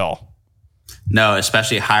the NFL. No,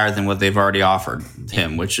 especially higher than what they've already offered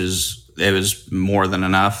him, it was more than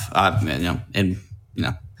enough. And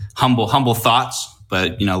humble thoughts,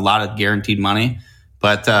 but a lot of guaranteed money.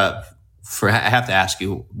 But I have to ask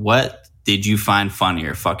you, what did you find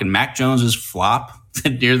funnier? Fucking Mac Jones's flop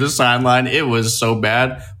near the sideline, it was so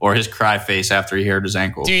bad, or his cry face after he hurt his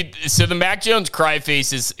ankle? Dude, so the Mac Jones cry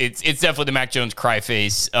face it's definitely the Mac Jones cry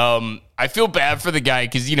face. I feel bad for the guy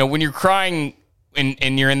because when you're crying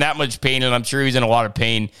and you're in that much pain, and I'm sure he's in a lot of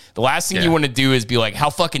pain, the last thing you want to do is be like, how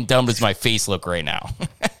fucking dumb does my face look right now?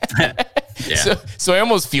 So I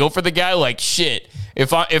almost feel for the guy, like, shit,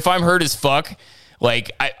 if I'm hurt as fuck,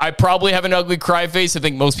 like, I probably have an ugly cry face. I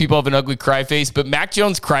think most people have an ugly cry face. But Mac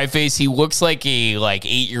Jones' cry face, he looks like a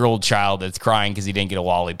 8-year-old child that's crying because he didn't get a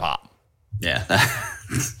lollipop. Yeah.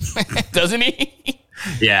 Doesn't he?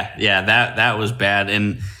 Yeah, that was bad.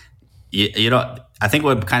 And, I think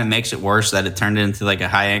what kind of makes it worse that it turned into, like, a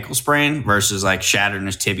high ankle sprain versus, like, shattering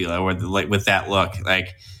his tibia with that look.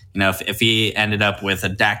 Like, if he ended up with a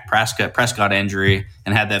Dak Prescott injury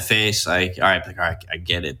and had that face, like, all right, I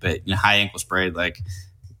get it. But high ankle sprain, like,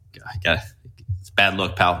 it's a bad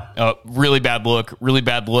look, pal. Really bad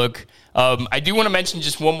look. I do want to mention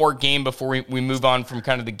just one more game before we move on from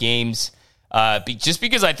kind of the games, just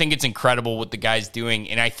because I think it's incredible what the guy's doing,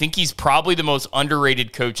 and I think he's probably the most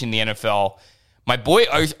underrated coach in the NFL. My boy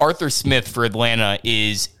Arthur Smith for Atlanta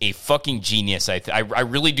is a fucking genius. I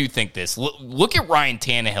really do think this. Look at Ryan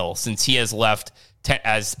Tannehill since he has left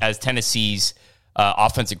as Tennessee's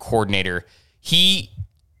offensive coordinator. He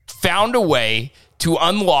found a way to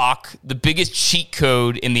unlock the biggest cheat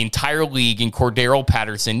code in the entire league in Cordero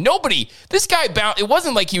Patterson. This guy it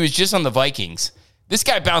wasn't like he was just on the Vikings. This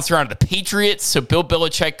guy bounced around to the Patriots, so Bill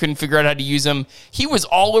Belichick couldn't figure out how to use him. He was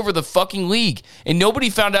all over the fucking league, and nobody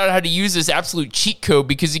found out how to use this absolute cheat code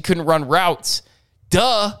because he couldn't run routes.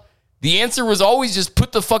 Duh. The answer was always just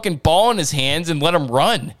put the fucking ball in his hands and let him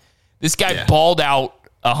run. This guy balled out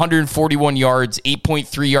 141 yards,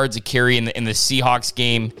 8.3 yards a carry in the Seahawks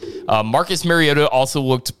game. Marcus Mariota also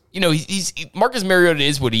looked, Marcus Mariota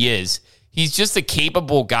is what he is. He's just a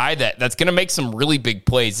capable guy that's going to make some really big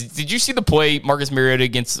plays. Did you see the play Marcus Mariota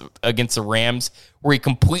against the Rams where he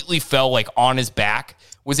completely fell like on his back,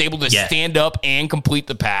 was able to stand up and complete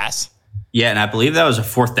the pass? Yeah, and I believe that was a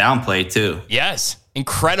 4th down play too. Yes,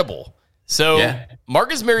 incredible. So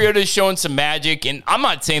Marcus Mariota is showing some magic, and I'm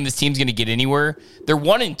not saying this team's going to get anywhere. They're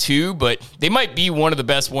 1-2, but they might be one of the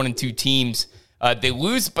best 1-2 teams. They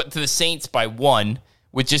lose to the Saints by 1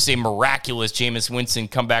 with just a miraculous Jameis Winston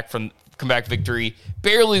comeback victory.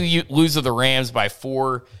 Barely lose to the Rams by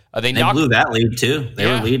 4. They blew that lead too. They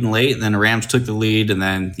were leading late, and then the Rams took the lead, and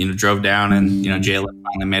then drove down, and Jalen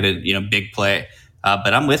finally made a big play.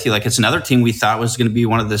 But I'm with you. Like, it's another team we thought was going to be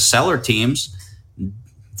one of the seller teams,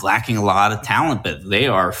 lacking a lot of talent, but they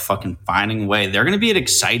are fucking finding a way. They're going to be an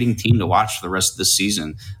exciting team to watch for the rest of the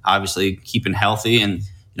season. Obviously, keeping healthy, and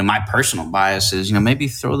my personal bias is maybe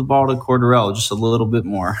throw the ball to Cordero just a little bit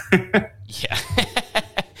more. Yeah.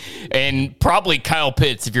 And probably Kyle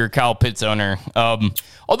Pitts if you're a Kyle Pitts owner.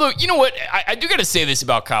 Although, you know what? I do got to say this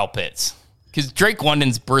about Kyle Pitts. Because Drake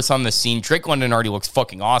London's burst on the scene. Drake London already looks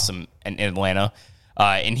fucking awesome in Atlanta.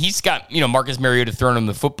 And he's got, Marcus Mariota throwing him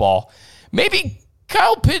the football. Maybe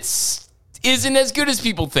Kyle Pitts isn't as good as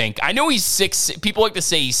people think. I know he's 6. People like to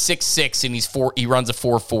say he's 6'6" and he runs a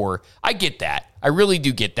 4.4. I get that. I really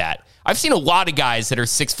do get that. I've seen a lot of guys that are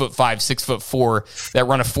 6'5", 6'4", that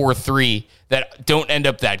run a 4.3 that don't end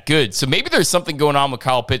up that good. So maybe there's something going on with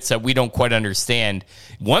Kyle Pitts that we don't quite understand.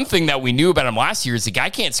 One thing that we knew about him last year is the guy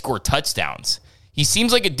can't score touchdowns. He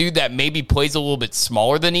seems like a dude that maybe plays a little bit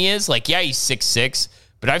smaller than he is. Like, yeah, he's 6'6",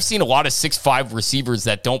 but I've seen a lot of 6'5" receivers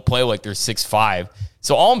that don't play like they're 6'5".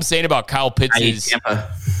 So all I'm saying about Kyle Pitts is,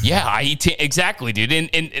 exactly, dude.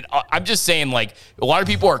 And I'm just saying, like, a lot of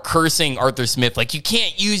people are cursing Arthur Smith, like, you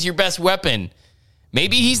can't use your best weapon.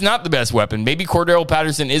 Maybe he's not the best weapon. Maybe Cordero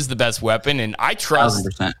Patterson is the best weapon, and I trust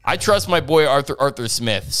 100%. My boy Arthur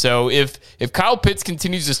Smith. So if Kyle Pitts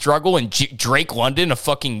continues to struggle and Drake London, a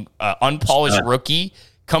fucking unpolished rookie,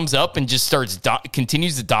 comes up and just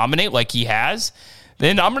continues to dominate like he has,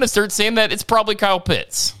 then I'm going to start saying that it's probably Kyle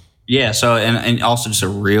Pitts. Yeah, so and also just a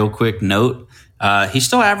real quick note, he's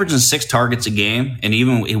still averaging 6 targets a game, and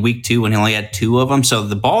even in week 2 when he only had 2 of them, so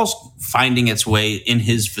the ball's finding its way in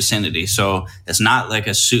his vicinity. So it's not like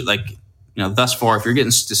thus far, if you're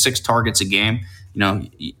getting to 6 targets a game,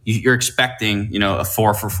 you're expecting a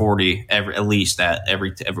 4 for 40 at least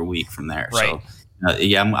every week from there. Right. So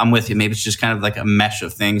I'm with you. Maybe it's just kind of like a mesh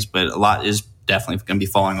of things, but a lot is definitely going to be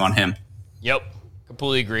falling on him. Yep,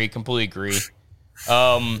 completely agree.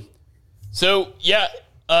 So yeah,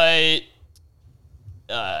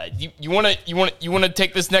 you want to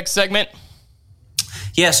take this next segment?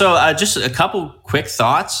 Yeah. So just a couple quick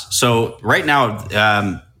thoughts. So right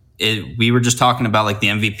now, we were just talking about like the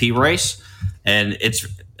MVP race, and it's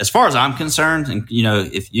as far as I'm concerned. And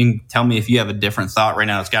if you can tell me if you have a different thought right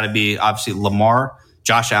now, it's got to be obviously Lamar,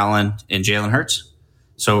 Josh Allen, and Jalen Hurts.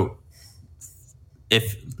 So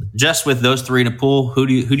if just with those three in a pool, who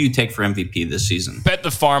do you take for MVP this season? Bet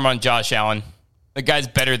the farm on Josh Allen. The guy's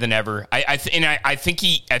better than ever. I think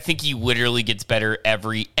he literally gets better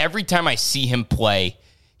every time I see him play.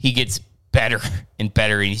 He gets better and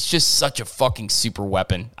better, and he's just such a fucking super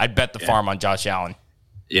weapon. I'd bet the farm on Josh Allen.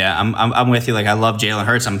 Yeah, I'm with you. Like, I love Jalen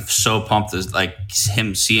Hurts. I'm so pumped as like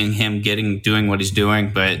seeing him doing what he's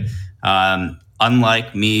doing. But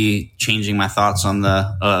unlike me changing my thoughts on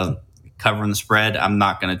the covering the spread, I'm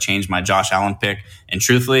not going to change my Josh Allen pick. And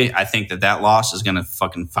truthfully, I think that loss is going to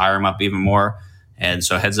fucking fire him up even more. And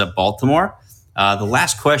so heads up Baltimore. The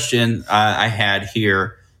last question I had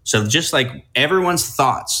here. So just like everyone's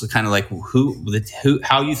thoughts, kind of like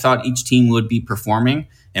how you thought each team would be performing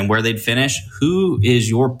and where they'd finish. Who is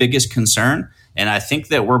your biggest concern? And I think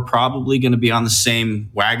that we're probably going to be on the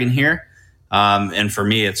same wagon here. And for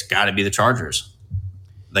me, it's got to be the Chargers.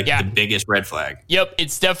 The biggest red flag. Yep,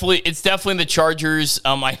 it's definitely the Chargers.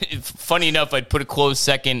 Funny enough, I'd put a close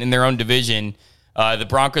second in their own division. The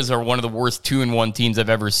Broncos are one of the worst 2-1 teams I've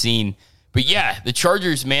ever seen. But yeah, the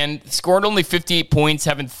Chargers, man, scored only 58 points,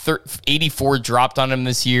 having 84 dropped on them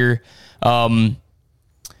this year. I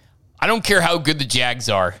don't care how good the Jags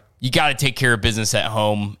are. You got to take care of business at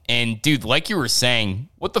home. And dude, like you were saying,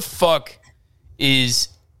 what the fuck is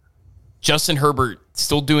Justin Herbert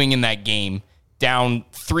still doing in that game? Down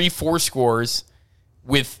 3-4 scores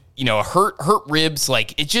with, hurt ribs.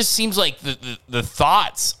 Like, it just seems like the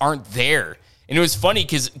thoughts aren't there. And it was funny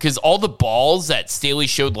because all the balls that Staley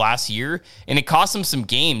showed last year, and it cost him some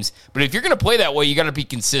games. But if you're going to play that way, you got to be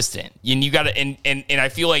consistent. And you got to, and I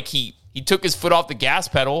feel like he took his foot off the gas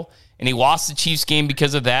pedal, and he lost the Chiefs game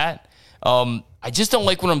because of that. I just don't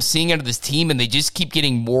like what I'm seeing out of this team, and they just keep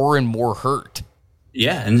getting more and more hurt.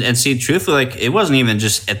 Yeah, and see, truthfully, like, it wasn't even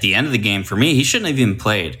just at the end of the game for me. He shouldn't have even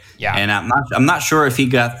played. Yeah, and I'm not sure if he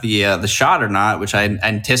got the shot or not, which I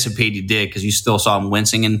anticipate he did because you still saw him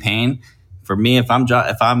wincing in pain. For me, if I'm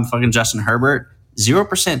fucking Justin Herbert,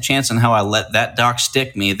 0% chance in how I let that doc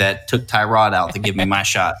stick me that took Tyrod out to give me my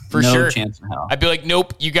shot. For no sure. Chance in hell. I'd be like,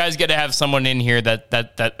 nope, you guys got to have someone in here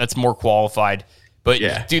that's more qualified. But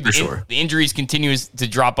yeah, dude, the injuries continue to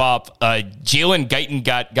drop off. Jalen Guyton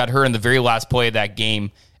got hurt in the very last play of that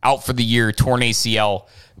game, out for the year, torn ACL.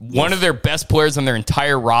 One of their best players on their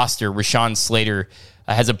entire roster, Rashawn Slater,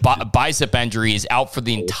 has a bicep injury, is out for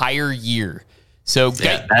the entire year. So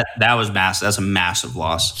yeah, that was massive. That's a massive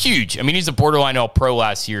loss. Huge. I mean, he's a borderline All-Pro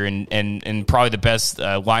last year and probably the best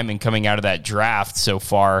lineman coming out of that draft so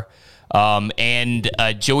far. And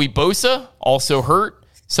Joey Bosa also hurt,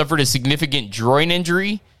 suffered a significant groin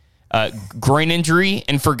injury.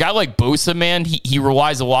 And for a guy like Bosa, man, he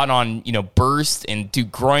relies a lot on burst, and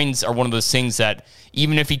dude, groins are one of those things that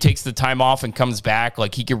even if he takes the time off and comes back,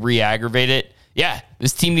 like, he could re-aggravate it. Yeah,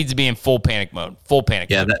 this team needs to be in full panic mode.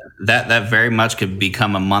 Yeah, that very much could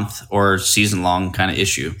become a month or season long kind of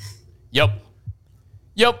issue. Yep.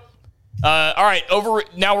 All right,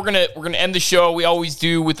 now we're gonna end the show. We always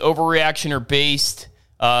do with overreaction or based.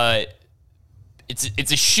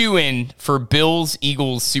 It's a shoe-in for Bills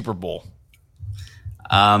Eagles Super Bowl.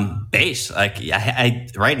 Base, like, I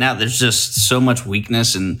right now there's just so much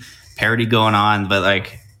weakness and parity going on, but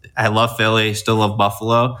like, I love Philly, still love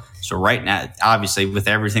Buffalo. So right now, obviously, with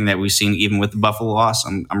everything that we've seen, even with the Buffalo loss,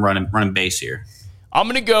 I'm running base here. I'm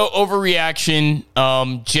going to go overreaction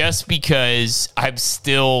just because I'm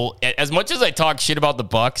still, as much as I talk shit about the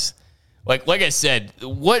Bucs, like I said,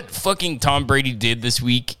 what fucking Tom Brady did this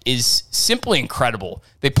week is simply incredible.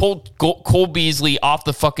 They pulled Cole Beasley off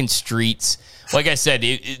the fucking streets. Like I said,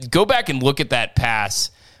 go back and look at that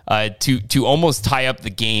pass to almost tie up the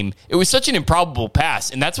game. It was such an improbable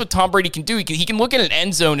pass, and that's what Tom Brady can do. He can look at an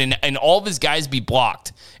end zone and all of his guys be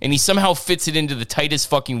blocked, and he somehow fits it into the tightest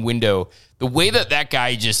fucking window. The way that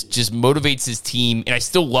guy just motivates his team, and I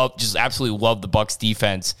still absolutely love the Bucs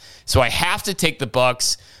defense. So I have to take the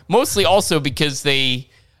Bucs, mostly also because I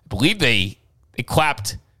believe they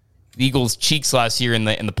clapped the Eagles' cheeks last year in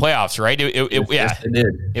the playoffs, right? Yes, they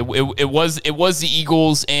did. It was the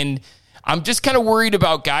Eagles, and I'm just kind of worried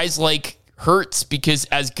about guys like Hurts, because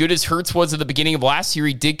as good as Hurts was at the beginning of last year,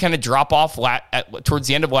 he did kind of drop off towards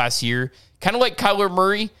the end of last year. Kind of like Kyler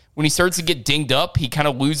Murray, when he starts to get dinged up, he kind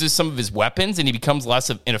of loses some of his weapons and he becomes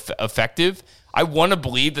less effective. I want to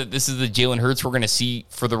believe that this is the Jalen Hurts we're going to see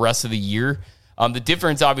for the rest of the year. The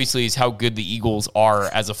difference, obviously, is how good the Eagles are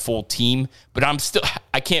as a full team. But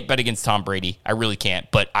I can't bet against Tom Brady. I really can't.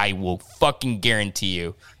 But I will fucking guarantee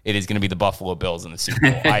you it is going to be the Buffalo Bills in the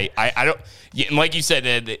Super Bowl. I don't. And like you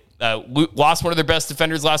said, lost one of their best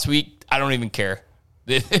defenders last week. I don't even care.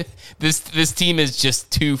 This team is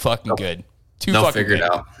just too fucking good. They'll figure it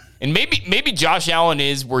out. And maybe Josh Allen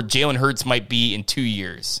is where Jalen Hurts might be in 2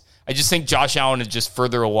 years. I just think Josh Allen is just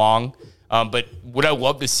further along. But would I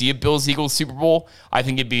love to see a Bills-Eagles Super Bowl? I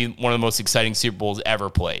think it'd be one of the most exciting Super Bowls ever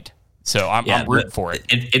played. So I'm rooting for it.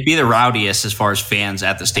 It'd be the rowdiest as far as fans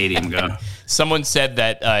at the stadium go. Someone said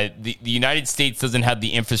that the United States doesn't have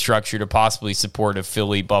the infrastructure to possibly support a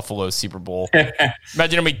Philly-Buffalo Super Bowl.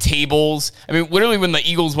 Imagine how many tables. I mean, literally when the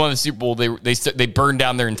Eagles won the Super Bowl, they burned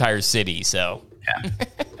down their entire city. So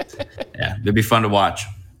yeah, it'd be fun to watch.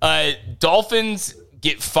 Dolphins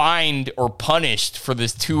get fined or punished for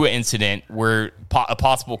this Tua incident where a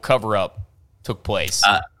possible cover-up took place.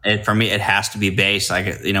 For me, it has to be based.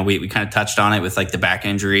 Like, we kind of touched on it with like the back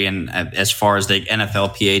injury, and as far as the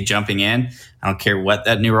NFLPA jumping in, I don't care what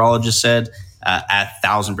that neurologist said, at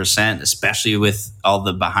 1,000%, especially with all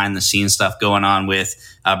the behind the scenes stuff going on with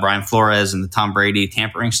Brian Flores and the Tom Brady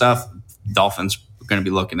tampering stuff. Dolphins are going to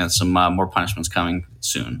be looking at some more punishments coming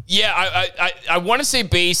soon. Yeah, I want to say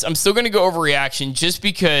base. I'm still going to go overreaction just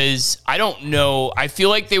because I don't know. I feel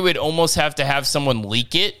like they would almost have to have someone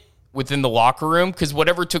leak it within the locker room, because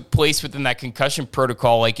whatever took place within that concussion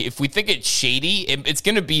protocol, like if we think it's shady, it's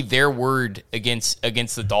going to be their word against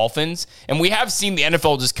the Dolphins. And we have seen the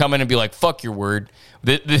NFL just come in and be like, fuck your word.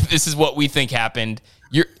 This is what we think happened.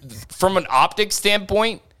 From an optics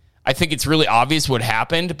standpoint, I think it's really obvious what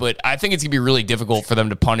happened, but I think it's going to be really difficult for them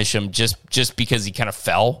to punish him just because he kind of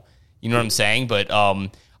fell. You know what I'm saying? But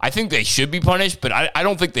I think they should be punished, but I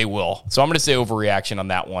don't think they will. So I'm going to say overreaction on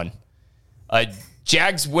that one.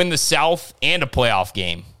 Jags win the South and a playoff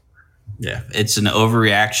game. Yeah, it's an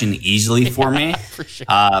overreaction easily for me. For sure.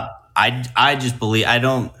 I just believe I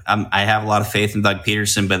have a lot of faith in Doug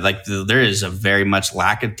Peterson, but like there is a very much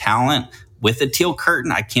lack of talent with the teal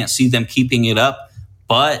curtain. I can't see them keeping it up,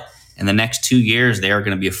 but in the next 2 years, they are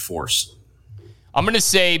going to be a force. I'm going to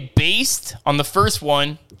say based on the first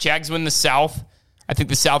one, Jags win the South. I think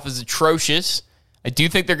the South is atrocious. I do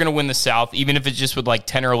think they're going to win the South, even if it's just with like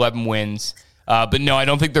 10 or 11 wins. But no, I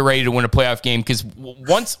don't think they're ready to win a playoff game, because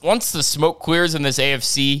once the smoke clears in this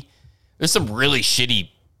AFC, there's some really shitty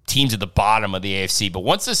teams at the bottom of the AFC. But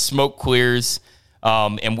once the smoke clears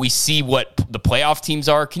and we see what the playoff teams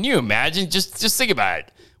are, can you imagine? Just think about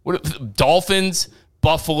it. What Dolphins,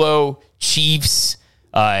 Buffalo, Chiefs,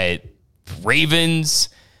 Ravens,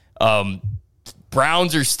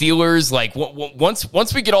 Browns or Steelers. Like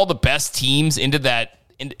once we get all the best teams into that.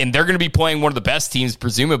 And they're going to be playing one of the best teams,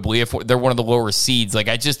 presumably, if they're one of the lower seeds. Like,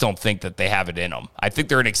 I just don't think that they have it in them. I think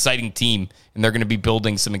they're an exciting team, and they're going to be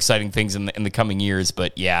building some exciting things in the coming years.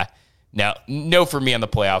 But, yeah, no for me on the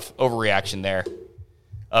playoff. Overreaction there.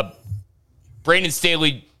 Brandon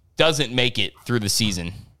Staley doesn't make it through the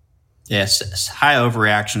season. Yes, high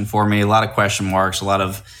overreaction for me. A lot of question marks, a lot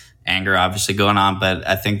of anger obviously going on. But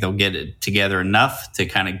I think they'll get it together enough to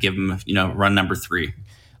kind of give them, run number 3.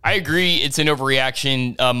 I agree it's an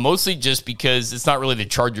overreaction, mostly just because it's not really the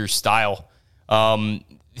Chargers' style.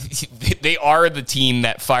 They are the team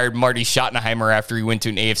that fired Marty Schottenheimer after he went to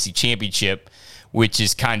an AFC championship, which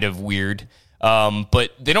is kind of weird.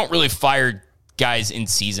 But they don't really fire guys in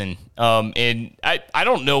season. And I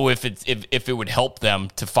don't know if it would help them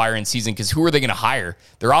to fire in season, because who are they going to hire?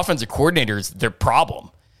 Their offensive coordinator is their problem.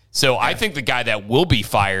 So I think the guy that will be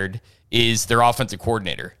fired is their offensive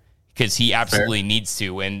coordinator, because he absolutely needs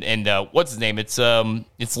to. And what's his name? It's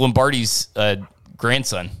Lombardi's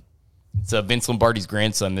grandson. It's Vince Lombardi's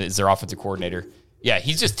grandson that is their offensive coordinator. Yeah,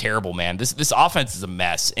 he's just terrible, man. This offense is a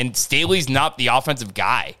mess. And Staley's not the offensive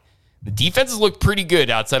guy. The defenses look pretty good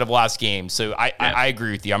outside of last game. So I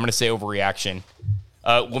agree with you. I'm going to say overreaction.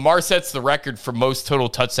 Lamar sets the record for most total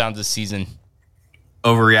touchdowns this season.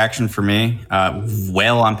 Overreaction for me.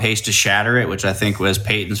 Well on pace to shatter it, which I think was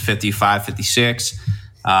Peyton's 55, 56.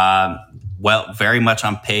 Very much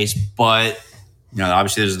on pace, but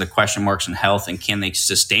obviously there's the question marks in health, and can they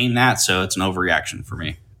sustain that? So it's an overreaction for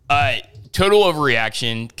me. Total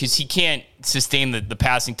overreaction, because he can't sustain the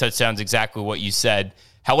passing touchdowns, exactly what you said.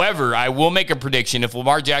 However, I will make a prediction. If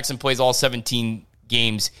Lamar Jackson plays all 17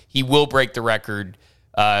 games, he will break the record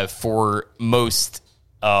for most.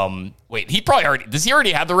 He probably already does. He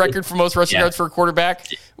already have the record for most rushing yards for a quarterback.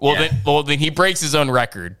 Then he breaks his own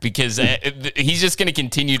record, because he's just going to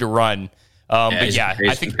continue to run.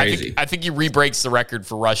 I think he re-breaks the record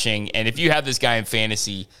for rushing. And if you have this guy in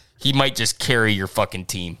fantasy, he might just carry your fucking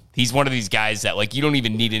team. He's one of these guys that, like, you don't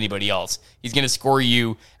even need anybody else. He's going to score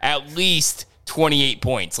you at least 28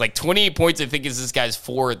 points. Like, 28 points, I think, is this guy's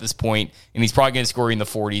floor at this point, and he's probably going to score you in the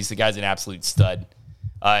 40s. The guy's an absolute stud.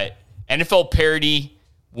 NFL parity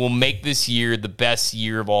will make this year the best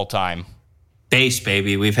year of all time. Base,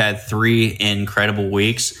 baby. We've had 3 incredible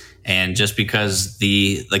weeks, and just because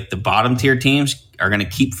the bottom tier teams are going to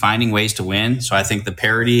keep finding ways to win, so I think the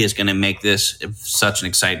parity is going to make this such an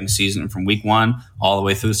exciting season from week 1 all the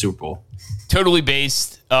way through the Super Bowl. Totally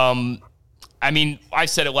based. I mean, I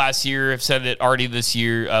said it last year. I've said it already this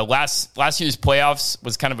year. Last year's playoffs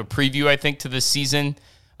was kind of a preview, I think, to this season.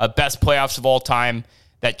 Best playoffs of all time.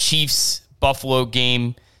 That Chiefs-Buffalo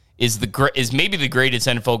game is maybe the greatest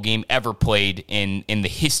NFL game ever played in the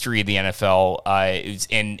history of the NFL.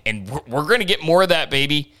 And we're going to get more of that,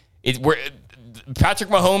 baby. Patrick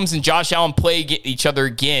Mahomes and Josh Allen play each other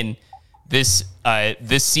again this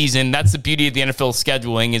season. That's the beauty of the NFL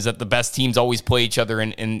scheduling, is that the best teams always play each other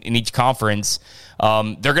in each conference.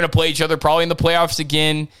 They're going to play each other probably in the playoffs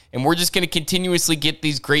again, and we're just going to continuously get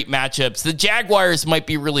these great matchups. The Jaguars might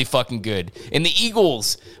be really fucking good, and the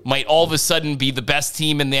Eagles might all of a sudden be the best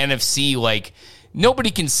team in the NFC. Like, nobody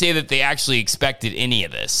can say that they actually expected any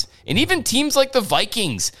of this. And even teams like the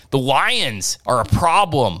Vikings, the Lions are a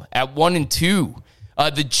problem at 1 and 2.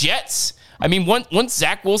 The Jets, I mean, once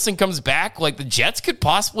Zach Wilson comes back, like, the Jets could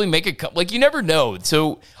possibly make a cut. Like, you never know.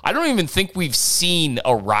 So I don't even think we've seen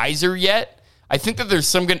a riser yet. I think that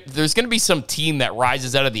there's going to be some team that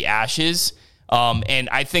rises out of the ashes. And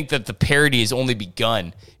I think that the parity has only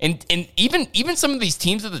begun. And even some of these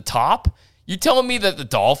teams at the top, you're telling me that the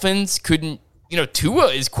Dolphins couldn't, Tua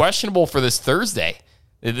is questionable for this Thursday.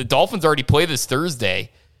 The Dolphins already play this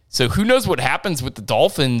Thursday. So who knows what happens with the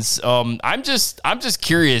Dolphins? I'm just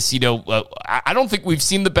curious. I don't think we've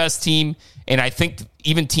seen the best team, and I think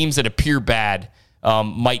even teams that appear bad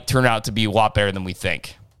might turn out to be a lot better than we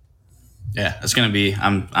think. Yeah, it's gonna be.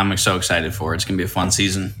 I'm so excited for it. It's gonna be a fun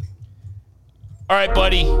season. All right,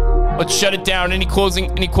 buddy. Let's shut it down. Any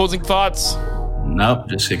closing thoughts? Nope.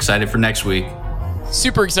 Just excited for next week.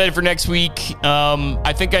 Super excited for next week.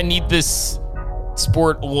 I think I need this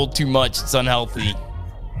sport a little too much. It's unhealthy.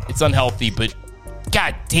 But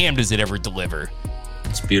god damn, does it ever deliver.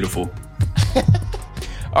 It's beautiful.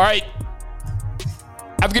 All right.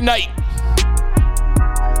 Have a good night.